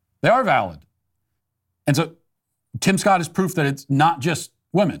 They are valid. And so Tim Scott is proof that it's not just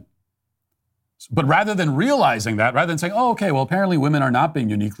women. But rather than realizing that, rather than saying, oh, okay, well, apparently women are not being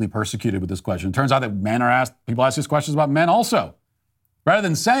uniquely persecuted with this question. It turns out that people ask these questions about men also. Rather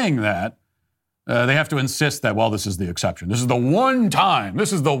than saying that, they have to insist that, well, this is the exception. This is the one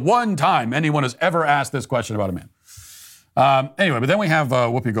time anyone has ever asked this question about a man. Anyway, but then we have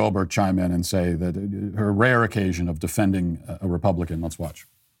Whoopi Goldberg chime in and say that her rare occasion of defending a Republican. Let's watch.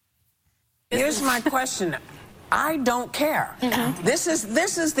 Here's my question. I don't care. Mm-hmm. This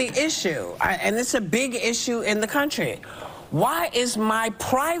is the issue, and it's a big issue in the country. Why is my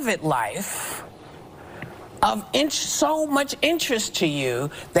private life of so much interest to you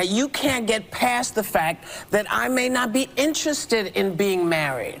that you can't get past the fact that I may not be interested in being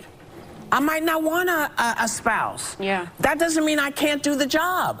married? I might not want a spouse. Yeah. That doesn't mean I can't do the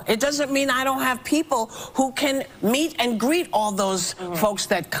job. It doesn't mean I don't have people who can meet and greet all those folks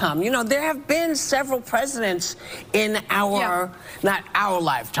that come. You know, there have been several presidents in not our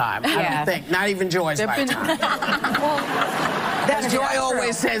lifetime, I don't think, not even Joy's lifetime. Joy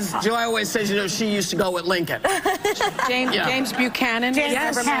always says, you know, she used to go with Lincoln. James Buchanan.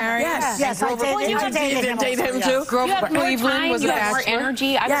 Yes, married. Yes. I date him too. Grover Cleveland was a you have more bachelor.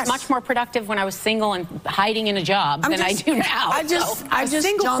 energy. I was much more productive when I was single and hiding in a job than I do now. I just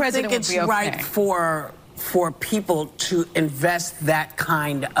don't think it's right for people to invest that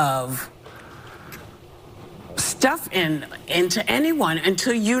kind of stuff into anyone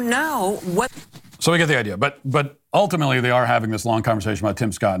until you know what. So we get the idea, but ultimately they are having this long conversation about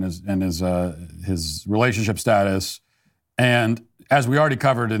Tim Scott and his relationship status, and as we already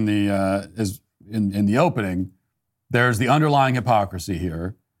covered in the opening, there's the underlying hypocrisy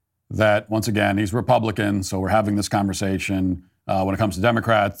here that, once again, he's Republican, so we're having this conversation. When it comes to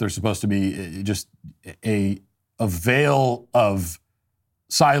Democrats, there's supposed to be just a veil of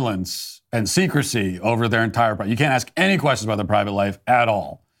silence and secrecy over their entire private. You can't ask any questions about their private life at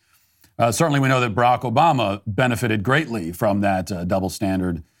all. Certainly, we know that Barack Obama benefited greatly from that double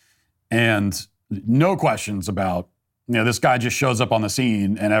standard, and no questions about, this guy just shows up on the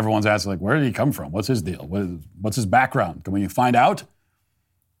scene and everyone's asking, like, where did he come from? What's his deal? What's his background? Can we find out?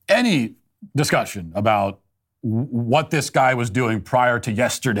 Any discussion about what this guy was doing prior to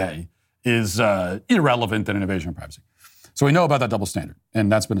yesterday is irrelevant and an invasion of privacy. So we know about that double standard,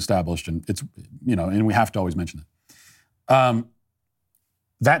 and that's been established, and it's, and we have to always mention it.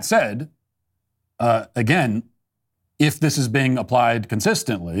 That said, again, if this is being applied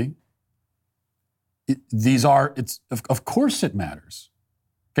consistently, of course it matters.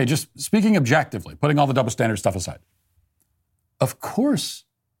 Okay, just speaking objectively, putting all the double standard stuff aside. Of course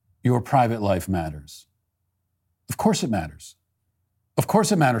your private life matters. Of course it matters. Of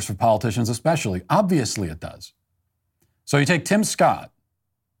course it matters for politicians especially. Obviously it does. So you take Tim Scott.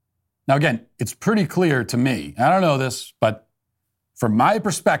 Now again, it's pretty clear to me, I don't know this, but from my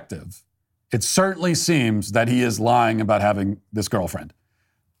perspective, it certainly seems that he is lying about having this girlfriend.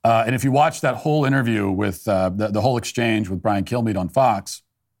 And if you watch that whole interview with the whole exchange with Brian Kilmeade on Fox,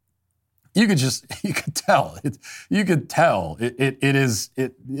 you could tell. It is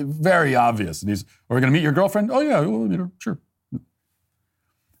very obvious. And are we going to meet your girlfriend? Oh yeah, we'll meet her. Sure.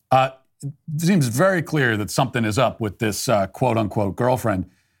 It seems very clear that something is up with this quote unquote girlfriend.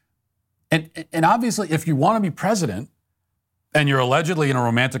 And obviously, if you want to be president and you're allegedly in a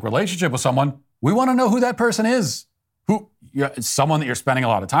romantic relationship with someone, we want to know who that person is. Someone that you're spending a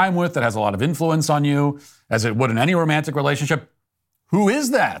lot of time with, that has a lot of influence on you, as it would in any romantic relationship. Who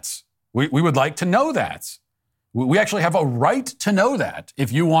is that? We would like to know that. We actually have a right to know that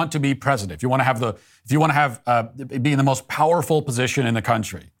if you want to be president, if you want to be in the most powerful position in the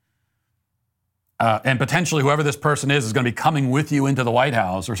country. And potentially whoever this person is going to be coming with you into the White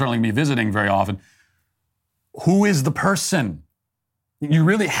House, or certainly be visiting very often. Who is the person? You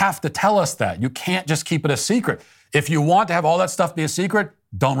really have to tell us that. You can't just keep it a secret. If you want to have all that stuff be a secret,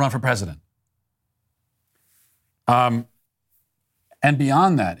 don't run for president. And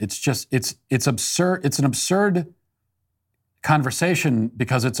beyond that, it's absurd. It's an absurd conversation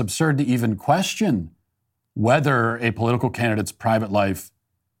because it's absurd to even question whether a political candidate's private life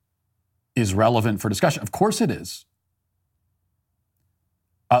is relevant for discussion. Of course it is.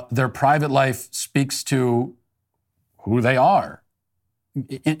 Their private life speaks to who they are.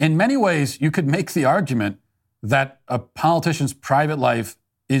 In many ways, you could make the argument that a politician's private life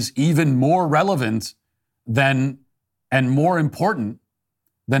is even more relevant than and more important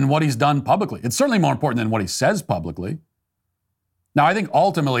than what he's done publicly. It's certainly more important than what he says publicly. Now, I think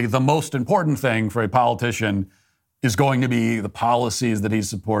ultimately the most important thing for a politician is going to be the policies that he's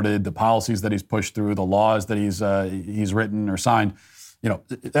supported, the policies that he's pushed through, the laws that he's written or signed.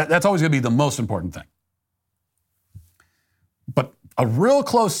 That's always going to be the most important thing. But a real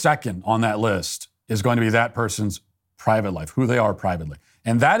close second on that list is going to be that person's private life, who they are privately.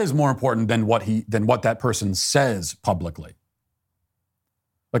 And that is more important than what that person says publicly.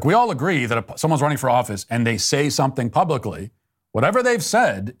 Like, we all agree that if someone's running for office and they say something publicly, whatever they've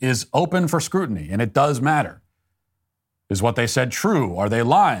said is open for scrutiny, and it does matter. Is what they said true? Are they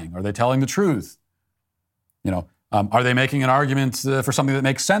lying? Are they telling the truth? Are they making an argument for something that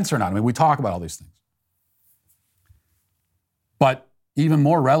makes sense or not? I mean, we talk about all these things. But even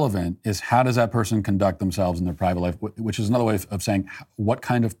more relevant is, how does that person conduct themselves in their private life, which is another way of saying, what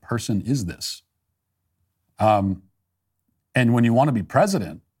kind of person is this? And when you want to be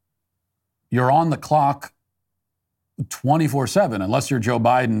president, you're on the clock 24/7, unless you're Joe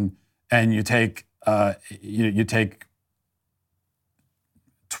Biden and you take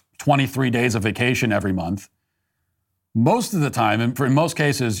 23 days of vacation every month. Most of the time, and in most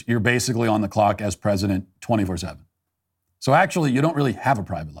cases, you're basically on the clock as president 24/7. So actually, you don't really have a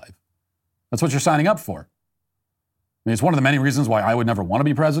private life. That's what you're signing up for. I mean, it's one of the many reasons why I would never want to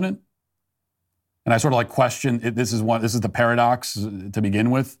be president. And I sort of question, this is the paradox to begin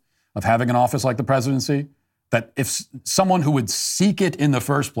with of having an office like the presidency, that if someone who would seek it in the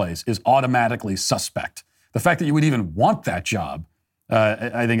first place is automatically suspect, the fact that you would even want that job,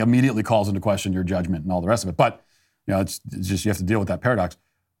 I think immediately calls into question your judgment and all the rest of it. But it's just, you have to deal with that paradox.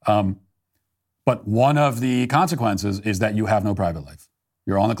 But one of the consequences is that you have no private life.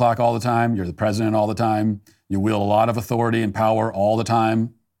 You're on the clock all the time. You're the president all the time. You wield a lot of authority and power all the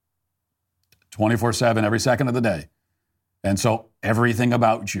time, 24/7, every second of the day. And so everything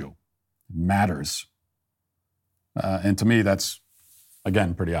about you matters. And to me, that's,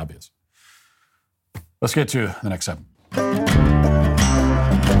 again, pretty obvious. Let's get to the next 7.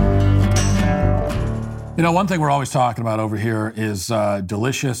 You know, one thing we're always talking about over here is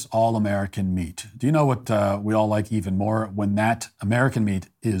delicious all-American meat. Do you know what we all like even more? When that American meat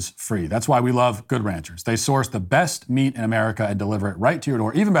is free. That's why we love Good Ranchers. They source the best meat in America and deliver it right to your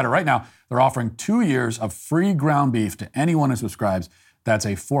door. Even better, right now, they're offering 2 years of free ground beef to anyone who subscribes. That's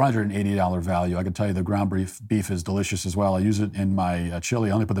a $480 value. I can tell you the ground beef is delicious as well. I use it in my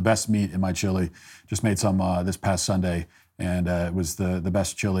chili. I only put the best meat in my chili. Just made some this past Sunday, and it was the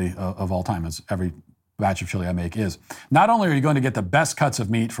best chili of all time, as every batch of chili I make is. Not only are you going to get the best cuts of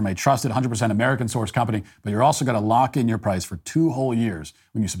meat from a trusted 100% American sourced company, but you're also going to lock in your price for 2 whole years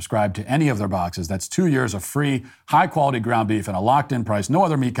when you subscribe to any of their boxes. That's 2 years of free, high-quality ground beef and a locked-in price. No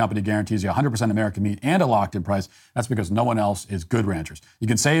other meat company guarantees you 100% American meat and a locked-in price. That's because no one else is Good Ranchers. You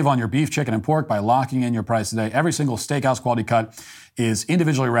can save on your beef, chicken, and pork by locking in your price today. Every single steakhouse-quality cut is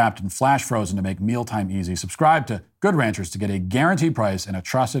individually wrapped and flash frozen to make mealtime easy. Subscribe to Good Ranchers to get a guaranteed price and a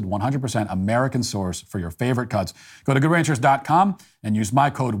trusted 100% American source for your favorite cuts. Go to goodranchers.com and use my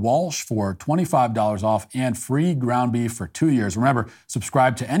code Walsh for $25 off and free ground beef for 2 years. Remember,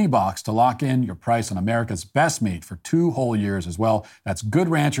 subscribe to any box to lock in your price on America's best meat for 2 whole years as well. That's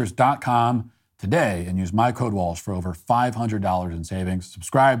goodranchers.com today and use my code Walsh for over $500 in savings.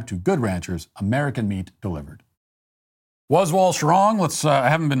 Subscribe to Good Ranchers, American meat delivered. Was Walsh wrong? I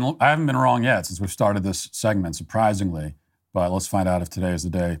haven't been wrong yet since we've started this segment, surprisingly. But let's find out if today is the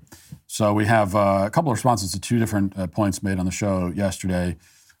day. So we have a couple of responses to 2 different points made on the show yesterday.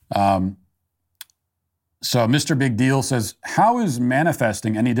 So Mr. Big Deal says, how is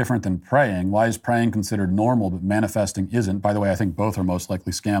manifesting any different than praying? Why is praying considered normal, but manifesting isn't? By the way, I think both are most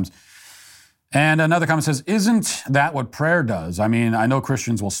likely scams. And another comment says, isn't that what prayer does? I mean, I know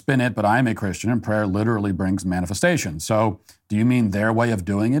Christians will spin it, but I'm a Christian, and prayer literally brings manifestation. So do you mean their way of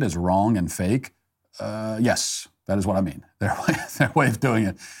doing it is wrong and fake? Yes, that is what I mean. Their way of doing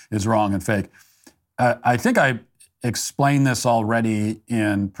it is wrong and fake. I think I explained this already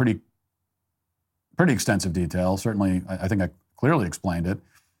in pretty extensive detail. Certainly, I think I clearly explained it.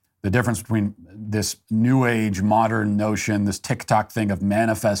 The difference between this new age modern notion, this TikTok thing of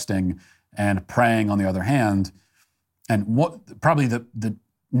manifesting and praying on the other hand. And what probably the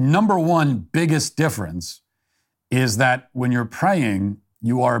number one biggest difference is that when you're praying,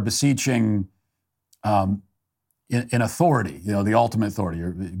 you are beseeching in authority, you know, the ultimate authority,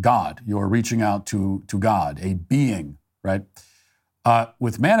 God. You're reaching out to God, a being, right?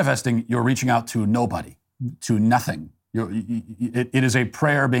 With manifesting, you're reaching out to nobody, to nothing. It is a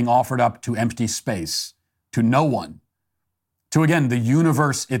prayer being offered up to empty space, to no one, to, again, the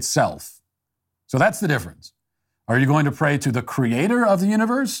universe itself. So that's the difference. Are you going to pray to the creator of the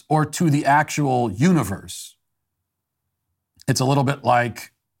universe or to the actual universe? It's a little bit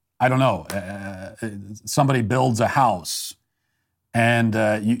like, I don't know, somebody builds a house and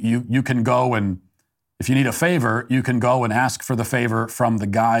you can go and, if you need a favor, you can go and ask for the favor from the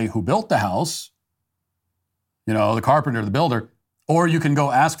guy who built the house, you know, the carpenter, the builder, or you can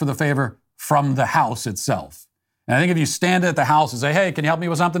go ask for the favor from the house itself. And I think if you stand at the house and say, hey, can you help me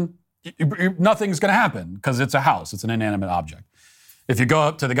with something? Nothing's going to happen because it's a house. It's an inanimate object. If you go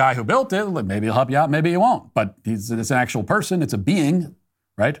up to the guy who built it, maybe he'll help you out, maybe he won't. But it's an actual person. It's a being,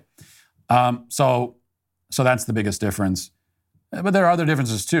 right? So that's the biggest difference. But there are other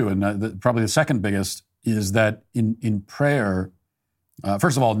differences too. And probably the second biggest is that in prayer,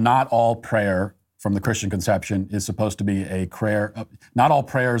 first of all, not all prayer from the Christian conception is supposed to be a prayer. Not all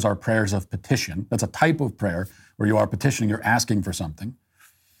prayers are prayers of petition. That's a type of prayer where you are petitioning, you're asking for something.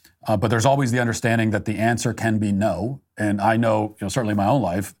 But there's always the understanding that the answer can be no. And I know, certainly in my own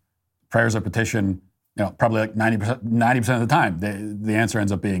life, prayers of petition, probably like 90% of the time, the answer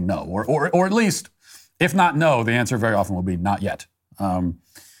ends up being no. Or at least, if not no, the answer very often will be not yet.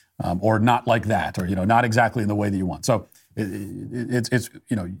 Or not like that, or, not exactly in the way that you want. So it's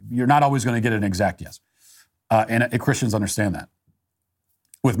you're not always going to get an exact yes. And Christians understand that.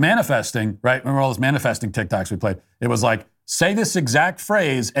 With manifesting, right? Remember all those manifesting TikToks we played? It was like, say this exact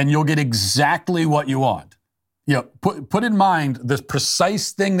phrase and you'll get exactly what you want. Put in mind this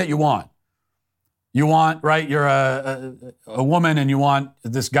precise thing that you want. You want, right? You're a woman and you want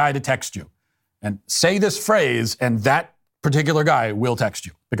this guy to text you. And say this phrase and that particular guy will text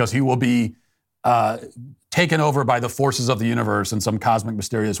you because he will be taken over by the forces of the universe in some cosmic,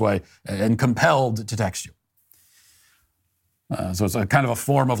 mysterious way and compelled to text you. So it's a kind of a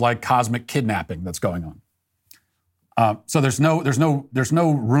form of like cosmic kidnapping that's going on. So there's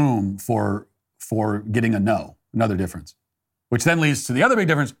no room for getting a no. Another difference, which then leads to the other big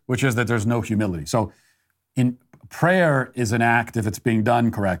difference, which is that there's no humility. So in prayer is an act, if it's being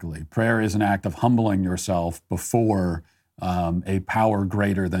done correctly, prayer is an act of humbling yourself before a power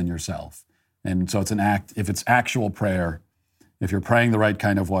greater than yourself. And so it's an act, if it's actual prayer, if you're praying the right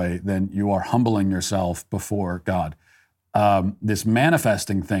kind of way, then you are humbling yourself before God. This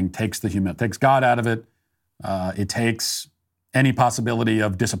manifesting thing takes takes God out of it. It takes any possibility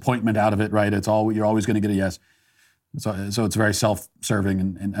of disappointment out of it, right? You're always going to get a yes. So it's very self-serving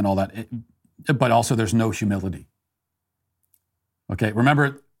and all that. But also there's no humility. Okay,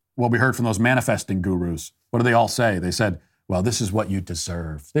 remember what we heard from those manifesting gurus. What do they all say? They said, well, this is what you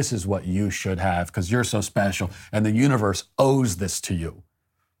deserve. This is what you should have because you're so special and the universe owes this to you.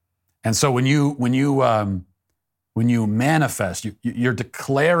 And so when you manifest, you're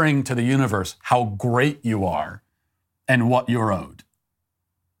declaring to the universe how great you are and what you're owed.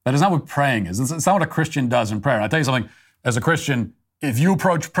 That is not what praying is. It's not what a Christian does in prayer. And I'll tell you something, as a Christian, if you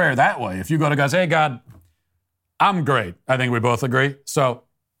approach prayer that way, if you go to God and say, hey, God, I'm great. I think we both agree. So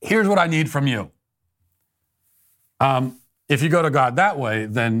here's what I need from you. If you go to God that way,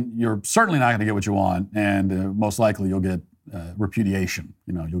 then you're certainly not going to get what you want. And most likely you'll get repudiation.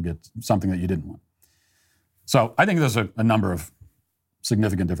 You'll get something that you didn't want. So I think there's a number of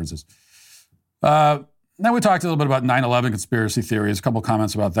significant differences. Then we talked a little bit about 9/11 conspiracy theories, a couple of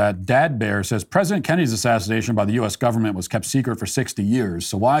comments about that. Dad Bear says, President Kennedy's assassination by the U.S. government was kept secret for 60 years.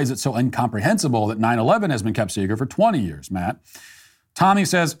 So why is it so incomprehensible that 9/11 has been kept secret for 20 years, Matt? Tommy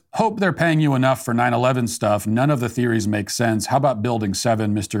says, hope they're paying you enough for 9/11 stuff. None of the theories make sense. How about Building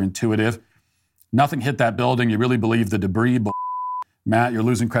 7, Mr. Intuitive? Nothing hit that building. You really believe the debris? Matt, you're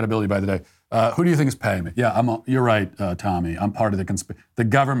losing credibility by the day. Who do you think is paying me? Yeah, you're right, Tommy. I'm part of the conspiracy. The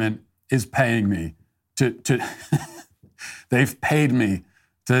government is paying me they've paid me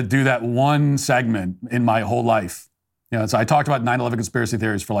to do that one segment in my whole life. So I talked about 9/11 conspiracy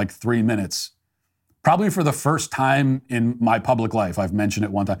theories for like 3 minutes. Probably for the first time in my public life, I've mentioned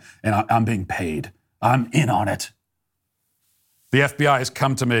it one time, and I'm being paid. I'm in on it. The FBI has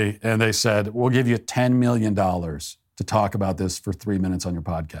come to me and they said, we'll give you $10 million to talk about this for 3 minutes on your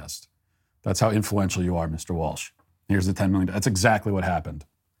podcast. That's how influential you are, Mr. Walsh. Here's the $10 million. That's exactly what happened.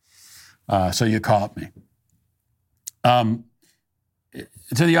 So you caught me. To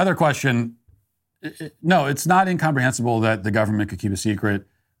the other question, no, it's not incomprehensible that the government could keep a secret.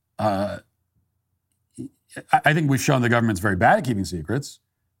 I think we've shown the government's very bad at keeping secrets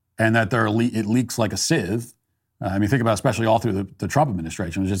and that it leaks like a sieve. Think about especially all through the Trump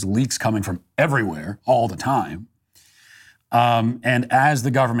administration. There's just leaks coming from everywhere all the time. And as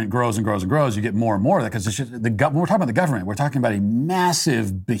the government grows and grows and grows, you get more and more of that because when we're talking about the government, we're talking about a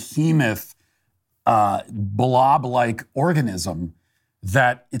massive behemoth, blob-like organism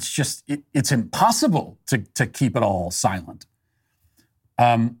that it's impossible to keep it all silent.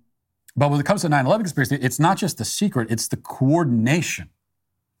 But when it comes to 9/11 conspiracy, it's not just the secret, it's the coordination.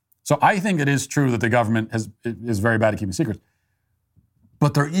 So I think it is true that the government is very bad at keeping secrets,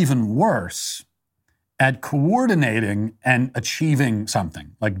 but they're even worse at coordinating and achieving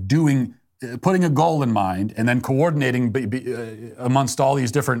something, like putting a goal in mind and then coordinating amongst all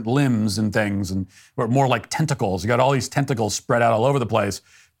these different limbs and things, or more like tentacles. You got all these tentacles spread out all over the place,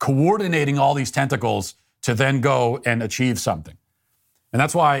 coordinating all these tentacles to then go and achieve something. And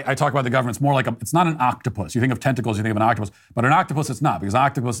that's why I talk about the government. It's more like it's not an octopus. You think of tentacles, you think of an octopus, but an octopus it's not, because an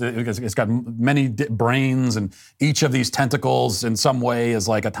octopus, it's got many brains, and each of these tentacles in some way is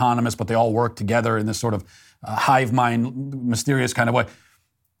like autonomous, but they all work together in this sort of hive mind, mysterious kind of way.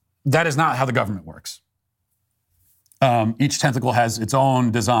 That is not how the government works. Each tentacle has its own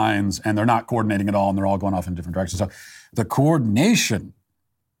designs, and they're not coordinating at all, and they're all going off in different directions. So the coordination,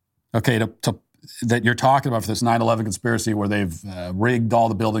 that you're talking about for this 9/11 conspiracy, where they've rigged all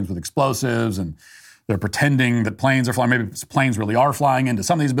the buildings with explosives and they're pretending that planes are flying. Maybe planes really are flying into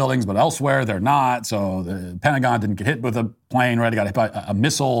some of these buildings, but elsewhere they're not. So the Pentagon didn't get hit with a plane, right? It got hit by a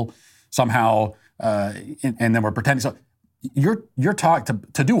missile somehow, and then we're pretending. So you're talking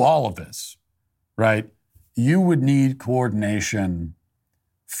to do all of this, right? You would need coordination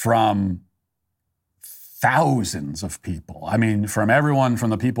from thousands of people. From everyone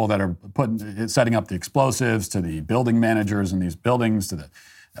from the people that are setting up the explosives to the building managers in these buildings to the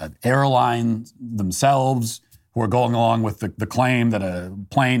airlines themselves who are going along with the claim that a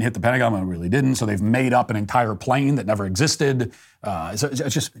plane hit the Pentagon when it really didn't. So they've made up an entire plane that never existed. So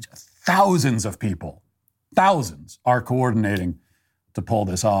it's just thousands of people, thousands are coordinating to pull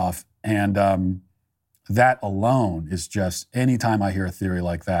this off. And that alone is just, anytime I hear a theory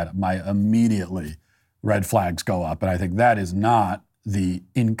like that, my immediately red flags go up. And I think that is not the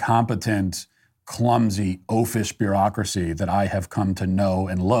incompetent, clumsy, oafish bureaucracy that I have come to know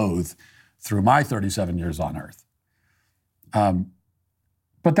and loathe through my 37 years on Earth.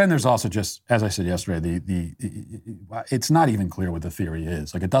 But then there's also just, as I said yesterday, it's not even clear what the theory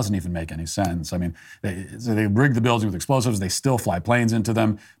is. Like, it doesn't even make any sense. I mean, they rig the building with explosives. They still fly planes into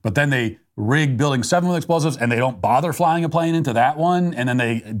them. But then they rig Building 7 with explosives, and they don't bother flying a plane into that one, and then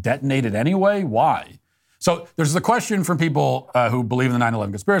they detonate it anyway? Why? So there's the question from people who believe in the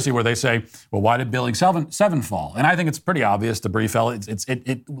 9/11 conspiracy where they say, well, why did Building 7 fall? And I think it's pretty obvious. Debris fell.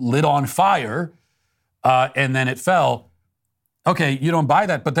 It lit on fire, and then it fell. Okay, you don't buy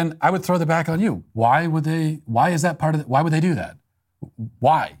that, but then I would throw that back on you. Why would they do that?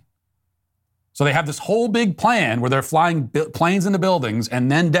 Why? So they have this whole big plan where they're flying planes into buildings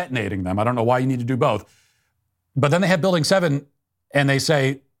and then detonating them. I don't know why you need to do both. But then they have Building 7 and they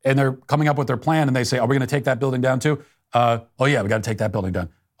say, and they're coming up with their plan and they say, are we going to take that building down too? Oh yeah, we got to take that building down.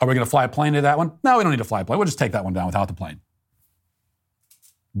 Are we going to fly a plane to that one? No, we don't need to fly a plane. We'll just take that one down without the plane.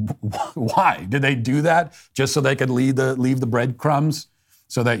 Why? Did they do that just so they could leave the breadcrumbs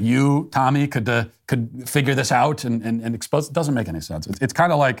so that you, Tommy, could figure this out and expose? It doesn't make any sense. It's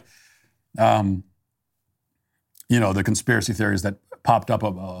kind of like, the conspiracy theories that popped up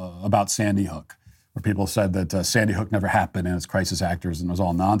about Sandy Hook, where people said that Sandy Hook never happened and it's crisis actors and it was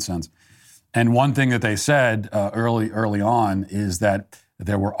all nonsense. And one thing that they said early on is that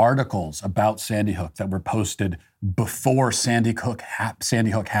there were articles about Sandy Hook that were posted before Sandy Hook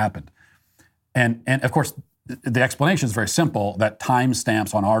happened. And of course, the explanation is very simple, that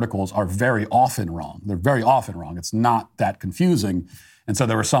timestamps on articles are very often wrong. They're very often wrong. It's not that confusing. And so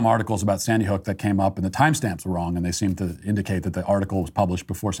there were some articles about Sandy Hook that came up and the timestamps were wrong and they seemed to indicate that the article was published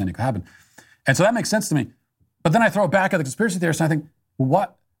before Sandy Hook happened. And so that makes sense to me. But then I throw it back at the conspiracy theorists and I think,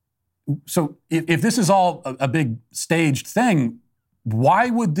 what? So if this is all a big staged thing, why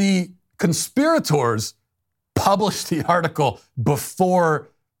would the conspirators publish the article before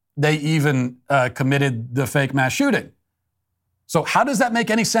they even committed the fake mass shooting? So how does that make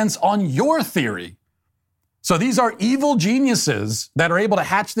any sense on your theory? So these are evil geniuses that are able to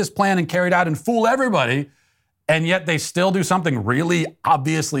hatch this plan and carry it out and fool everybody, and yet they still do something really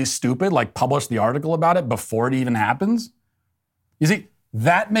obviously stupid, like publish the article about it before it even happens? You see,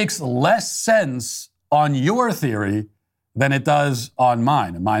 that makes less sense on your theory than it does on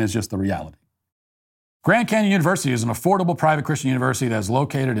mine, and mine is just the reality. Grand Canyon University is an affordable private Christian university that is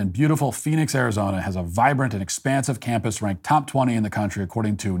located in beautiful Phoenix, Arizona. It has a vibrant and expansive campus ranked top 20 in the country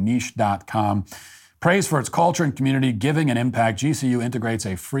according to niche.com. Praised for its culture and community, giving, and impact, GCU integrates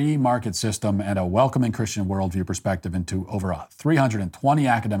a free market system and a welcoming Christian worldview perspective into over 320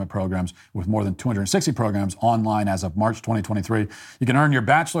 academic programs with more than 260 programs online as of March 2023. You can earn your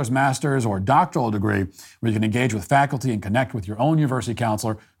bachelor's, master's, or doctoral degree where you can engage with faculty and connect with your own university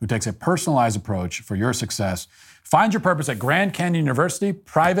counselor who takes a personalized approach for your success. Find your purpose at Grand Canyon University,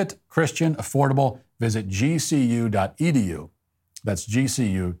 private, Christian, affordable. Visit gcu.edu. That's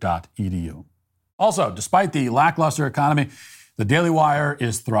gcu.edu. Also, despite the lackluster economy, the Daily Wire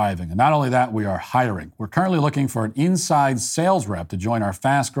is thriving. And not only that, we are hiring. We're currently looking for an inside sales rep to join our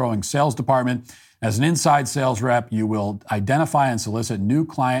fast-growing sales department. As an inside sales rep, you will identify and solicit new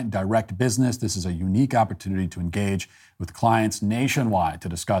client direct business. This is a unique opportunity to engage with clients nationwide to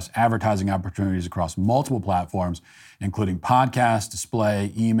discuss advertising opportunities across multiple platforms, including podcast,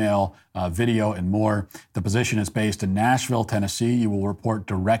 display, email, video, and more. The position is based in Nashville, Tennessee. You will report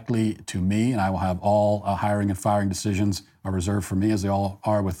directly to me, and I will have all hiring and firing decisions are reserved for me, as they all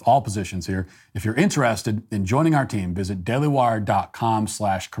are with all positions here. If you're interested in joining our team, visit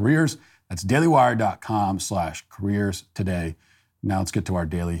dailywire.com/careers. That's dailywire.com/careers today. Now let's get to our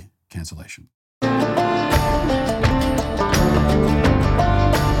daily cancellation.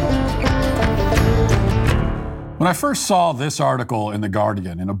 When I first saw this article in The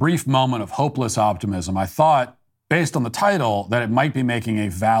Guardian, in a brief moment of hopeless optimism, I thought, based on the title, that it might be making a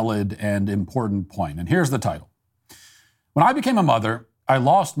valid and important point. And here's the title. When I became a mother, I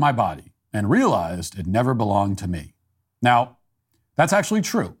lost my body and realized it never belonged to me. Now, that's actually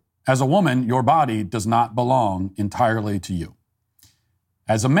true. As a woman, your body does not belong entirely to you.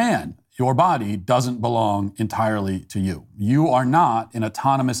 As a man, your body doesn't belong entirely to you. You are not an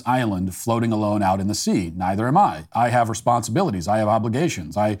autonomous island floating alone out in the sea. Neither am I. I have responsibilities. I have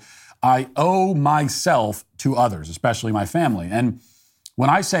obligations. I owe myself to others, especially my family. And when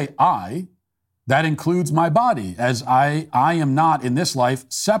I say I, that includes my body, as I am not in this life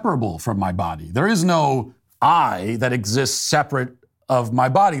separable from my body. There is no I that exists separate of my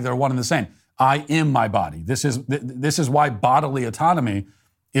body. They're one and the same. I am my body. This is why bodily autonomy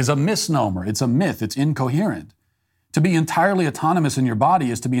is a misnomer. It's a myth. It's incoherent. To be entirely autonomous in your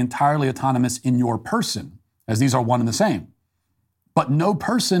body is to be entirely autonomous in your person, as these are one and the same. But no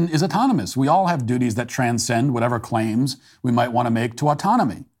person is autonomous. We all have duties that transcend whatever claims we might want to make to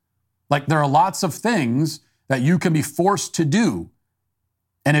autonomy. Like, there are lots of things that you can be forced to do.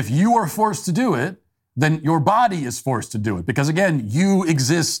 And if you are forced to do it, then your body is forced to do it. Because again, you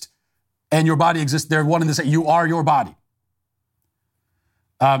exist and your body exists. They're one and the same. You are your body.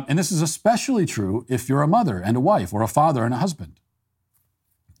 And this is especially true if you're a mother and a wife or a father and a husband.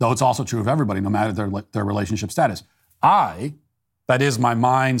 Though it's also true of everybody, no matter their relationship status. That is my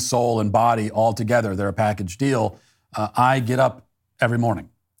mind, soul, and body all together. They're a package deal. I get up every morning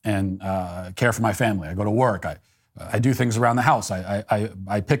and care for my family. I go to work. I do things around the house.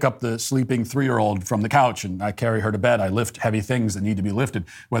 I pick up the sleeping 3-year-old from the couch and I carry her to bed. I lift heavy things that need to be lifted,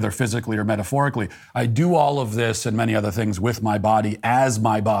 whether physically or metaphorically. I do all of this and many other things with my body as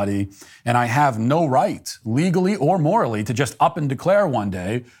my body, and I have no right, legally or morally, to just up and declare one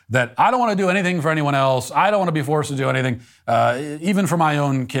day that I don't want to do anything for anyone else. I don't want to be forced to do anything, even for my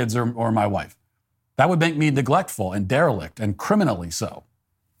own kids or my wife. That would make me neglectful and derelict and criminally so.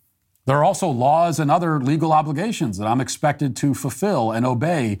 There are also laws and other legal obligations that I'm expected to fulfill and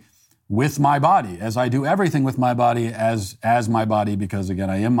obey with my body, as I do everything with my body as my body, because again,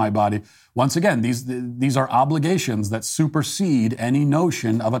 I am my body. Once again, these are obligations that supersede any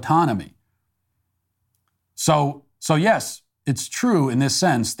notion of autonomy. So yes, it's true in this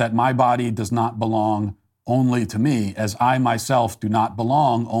sense that my body does not belong only to me, as I myself do not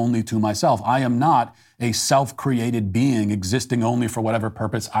belong only to myself. I am not a self-created being existing only for whatever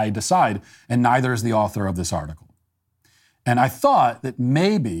purpose I decide, and neither is the author of this article. And I thought that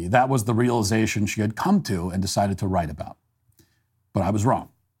maybe that was the realization she had come to and decided to write about. But I was wrong.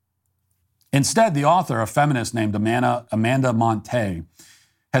 Instead, the author, a feminist named Amanda Monte,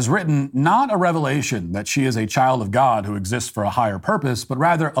 has written not a revelation that she is a child of God who exists for a higher purpose, but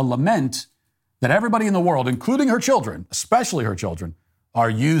rather a lament that everybody in the world, including her children, especially her children,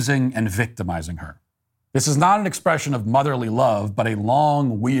 are using and victimizing her. This is not an expression of motherly love, but a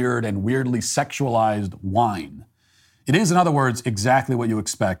long, weird, and weirdly sexualized whine. It is, in other words, exactly what you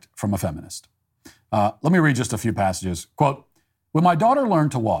expect from a feminist. Let me read just a few passages. Quote, "When my daughter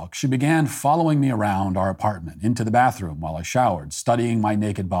learned to walk, she began following me around our apartment, into the bathroom while I showered, studying my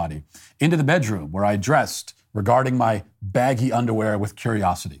naked body, into the bedroom where I dressed, regarding my baggy underwear with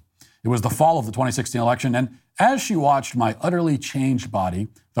curiosity. It was the fall of the 2016 election, and as she watched my utterly changed body,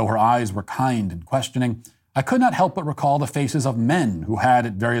 though her eyes were kind and questioning, I could not help but recall the faces of men who had,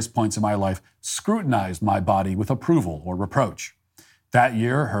 at various points in my life, scrutinized my body with approval or reproach. That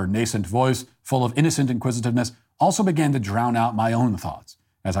year, her nascent voice, full of innocent inquisitiveness, also began to drown out my own thoughts,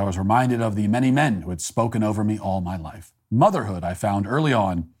 as I was reminded of the many men who had spoken over me all my life. Motherhood, I found early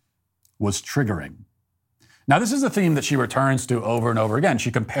on, was triggering." Now, this is a theme that she returns to over and over again.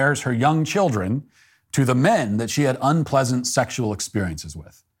 She compares her young children to the men that she had unpleasant sexual experiences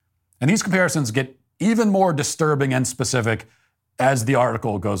with. And these comparisons get even more disturbing and specific as the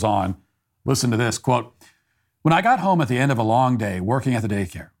article goes on. Listen to this, quote, "When I got home at the end of a long day working at the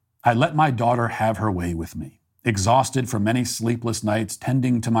daycare, I let my daughter have her way with me. Exhausted from many sleepless nights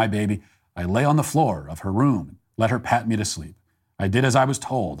tending to my baby, I lay on the floor of her room and let her pat me to sleep. I did as I was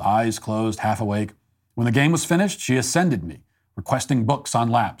told, eyes closed, half awake. When the game was finished, she ascended me, requesting books on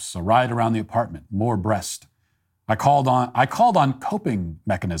laps, a ride around the apartment, more breast. I called on coping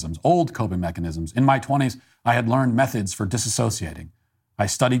mechanisms, old coping mechanisms. In my 20s, I had learned methods for disassociating. I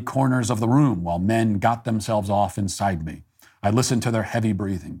studied corners of the room while men got themselves off inside me. I listened to their heavy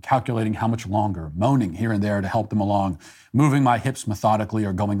breathing, calculating how much longer, moaning here and there to help them along, moving my hips methodically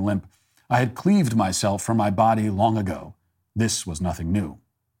or going limp. I had cleaved myself from my body long ago. This was nothing new."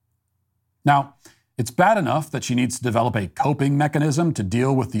 Now, it's bad enough that she needs to develop a coping mechanism to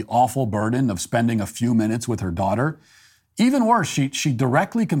deal with the awful burden of spending a few minutes with her daughter. Even worse, she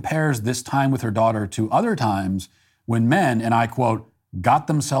directly compares this time with her daughter to other times when men, and I quote, "got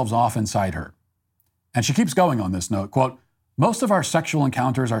themselves off inside her." And she keeps going on this note, quote, "Most of our sexual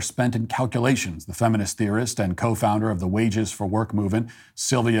encounters are spent in calculations," the feminist theorist and co-founder of the Wages for Work movement,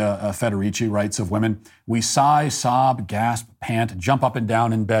 Silvia Federici, writes of women. "We sigh, sob, gasp, pant, jump up and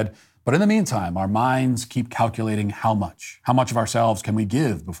down in bed. But in the meantime, our minds keep calculating how much. How much of ourselves can we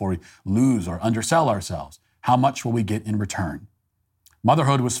give before we lose or undersell ourselves? How much will we get in return?"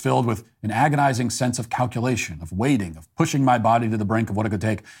 Motherhood was filled with an agonizing sense of calculation, of waiting, of pushing my body to the brink of what it could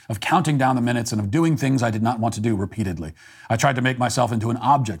take, of counting down the minutes, and of doing things I did not want to do repeatedly. I tried to make myself into an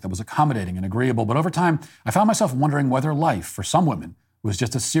object that was accommodating and agreeable, but over time, I found myself wondering whether life, for some women, was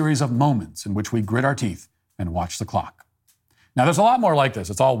just a series of moments in which we grit our teeth and watch the clock. Now, there's a lot more like this.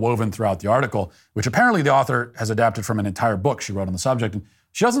 It's all woven throughout the article, which apparently the author has adapted from an entire book she wrote on the subject. And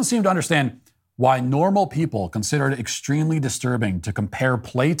she doesn't seem to understand why normal people consider it extremely disturbing to compare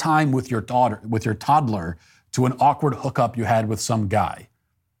playtime with your toddler to an awkward hookup you had with some guy.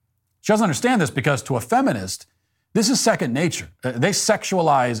 She doesn't understand this because to a feminist, this is second nature. They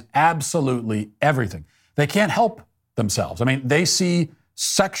sexualize absolutely everything. They can't help themselves. I mean, they see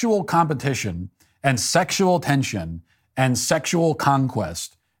sexual competition and sexual tension and sexual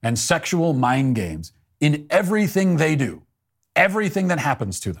conquest and sexual mind games in everything they do, everything that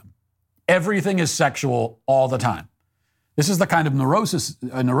happens to them. Everything is sexual all the time. This is the kind of neurosis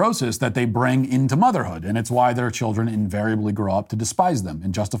that they bring into motherhood, and it's why their children invariably grow up to despise them,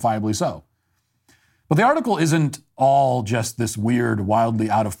 and justifiably so. But the article isn't all just this weird, wildly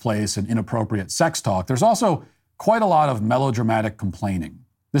out of place and inappropriate sex talk. There's also quite a lot of melodramatic complaining.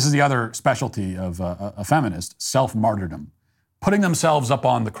 This is the other specialty of a feminist, self-martyrdom, putting themselves up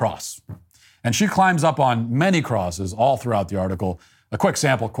on the cross. And she climbs up on many crosses all throughout the article. A quick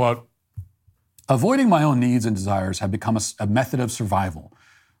sample quote, "Avoiding my own needs and desires have become a method of survival.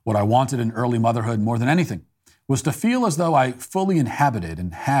 What I wanted in early motherhood more than anything was to feel as though I fully inhabited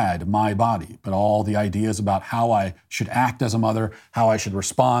and had my body, but all the ideas about how I should act as a mother, how I should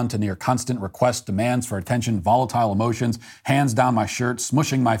respond to near constant requests, demands for attention, volatile emotions, hands down my shirt,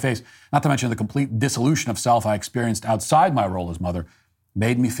 smushing my face, not to mention the complete dissolution of self I experienced outside my role as mother,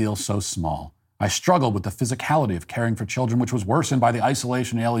 made me feel so small. I struggled with the physicality of caring for children, which was worsened by the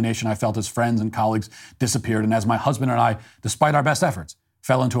isolation and alienation I felt as friends and colleagues disappeared, and as my husband and I, despite our best efforts,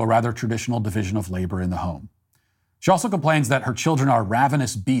 fell into a rather traditional division of labor in the home." She also complains that her children are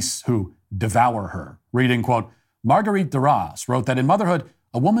ravenous beasts who devour her. Reading, quote, "Marguerite Duras wrote that in motherhood,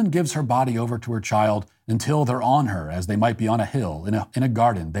 a woman gives her body over to her child until they're on her, as they might be on a hill, in a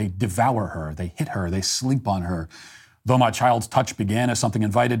garden. They devour her, they hit her, they sleep on her. Though my child's touch began as something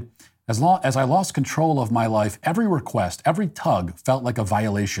invited, as I lost control of my life, every request, every tug felt like a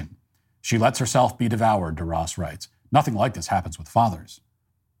violation. She lets herself be devoured," Duras writes. "Nothing like this happens with fathers.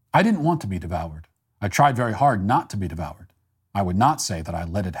 I didn't want to be devoured. I tried very hard not to be devoured. I would not say that I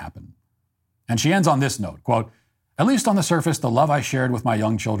let it happen." And she ends on this note, quote, "At least on the surface, the love I shared with my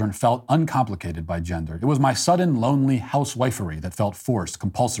young children felt uncomplicated by gender. It was my sudden, lonely housewifery that felt forced,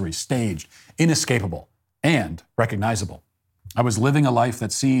 compulsory, staged, inescapable, and recognizable. I was living a life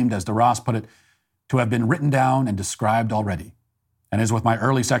that seemed, as Duras put it, to have been written down and described already. And as with my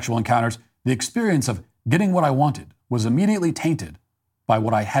early sexual encounters, the experience of getting what I wanted was immediately tainted by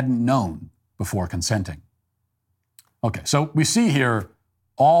what I hadn't known before consenting." Okay, so we see here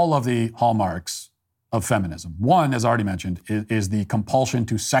all of the hallmarks of feminism. One, as already mentioned, is the compulsion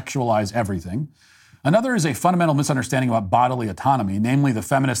to sexualize everything. Another is a fundamental misunderstanding about bodily autonomy. Namely, the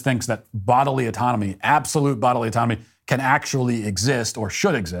feminist thinks that bodily autonomy, absolute bodily autonomy, can actually exist or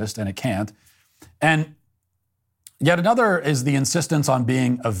should exist, and it can't. And yet another is the insistence on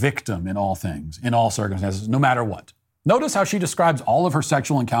being a victim in all things, in all circumstances, no matter what. Notice how she describes all of her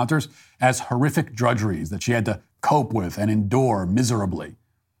sexual encounters as horrific drudgeries that she had to cope with and endure miserably.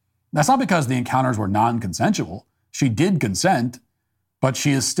 That's not because the encounters were non-consensual. She did consent, but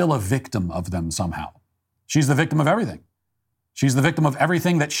she is still a victim of them somehow. She's the victim of everything. She's the victim of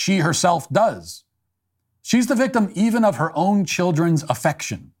everything that she herself does. She's the victim even of her own children's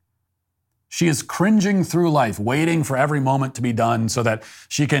affection. She is cringing through life, waiting for every moment to be done so that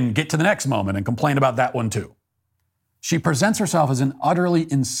she can get to the next moment and complain about that one too. She presents herself as an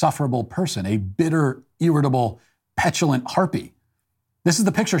utterly insufferable person, a bitter, irritable, petulant harpy. This is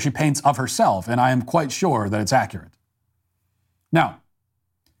the picture she paints of herself, and I am quite sure that it's accurate. Now,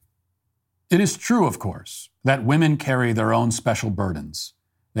 it is true, of course, that women carry their own special burdens.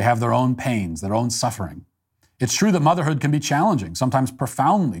 They have their own pains, their own suffering. It's true that motherhood can be challenging, sometimes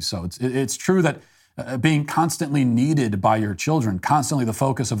profoundly so. It's true that being constantly needed by your children, constantly the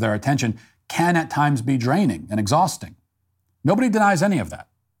focus of their attention, can at times be draining and exhausting. Nobody denies any of that.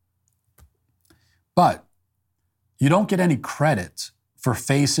 But you don't get any credit for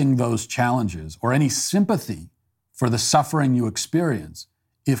facing those challenges or any sympathy for the suffering you experience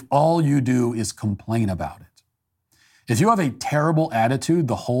if all you do is complain about it. If you have a terrible attitude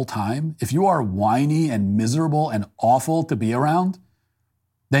the whole time, if you are whiny and miserable and awful to be around,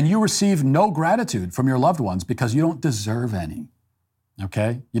 then you receive no gratitude from your loved ones because you don't deserve any.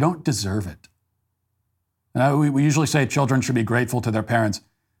 Okay? You don't deserve it. And we usually say children should be grateful to their parents,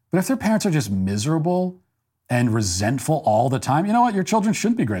 but if their parents are just miserable and resentful all the time, you know what? Your children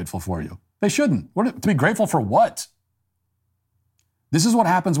shouldn't be grateful for you. They shouldn't. To be grateful for what? This is what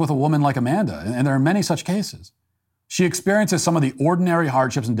happens with a woman like Amanda, and there are many such cases. She experiences some of the ordinary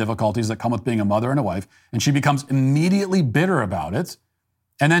hardships and difficulties that come with being a mother and a wife, and she becomes immediately bitter about it,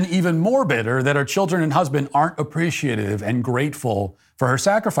 and then even more bitter that her children and husband aren't appreciative and grateful for her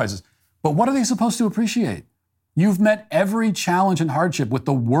sacrifices. But what are they supposed to appreciate? You've met every challenge and hardship with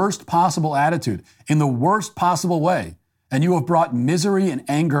the worst possible attitude, in the worst possible way, and you have brought misery and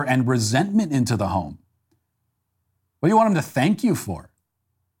anger and resentment into the home. What do you want them to thank you for?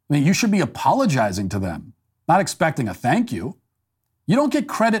 I mean, you should be apologizing to them, not expecting a thank you. You don't get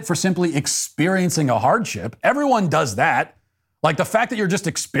credit for simply experiencing a hardship. Everyone does that. Like the fact that you're just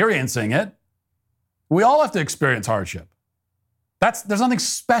experiencing it. We all have to experience hardship. There's nothing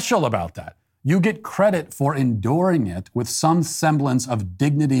special about that. You get credit for enduring it with some semblance of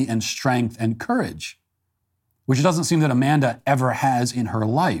dignity and strength and courage, which doesn't seem that Amanda ever has in her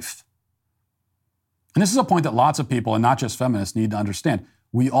life. And this is a point that lots of people, and not just feminists, need to understand.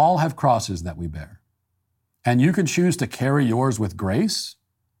 We all have crosses that we bear. And you can choose to carry yours with grace,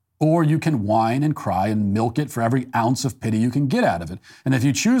 or you can whine and cry and milk it for every ounce of pity you can get out of it. And if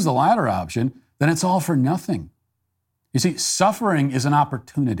you choose the latter option, then it's all for nothing. You see, suffering is an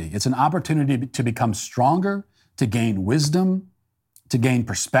opportunity. It's an opportunity to become stronger, to gain wisdom, to gain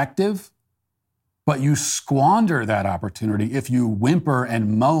perspective. But you squander that opportunity if you whimper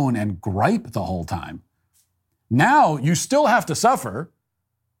and moan and gripe the whole time. Now you still have to suffer,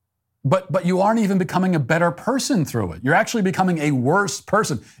 but you aren't even becoming a better person through it. You're actually becoming a worse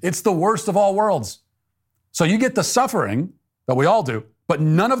person. It's the worst of all worlds. So you get the suffering that we all do, but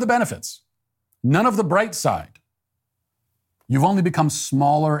none of the benefits, none of the bright side. You've only become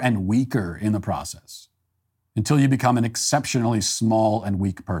smaller and weaker in the process until you become an exceptionally small and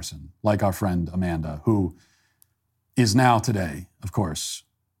weak person, like our friend Amanda, who is now today, of course,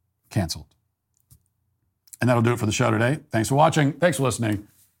 canceled. And that'll do it for the show today. Thanks for watching. Thanks for listening.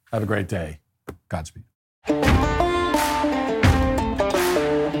 Have a great day. Godspeed.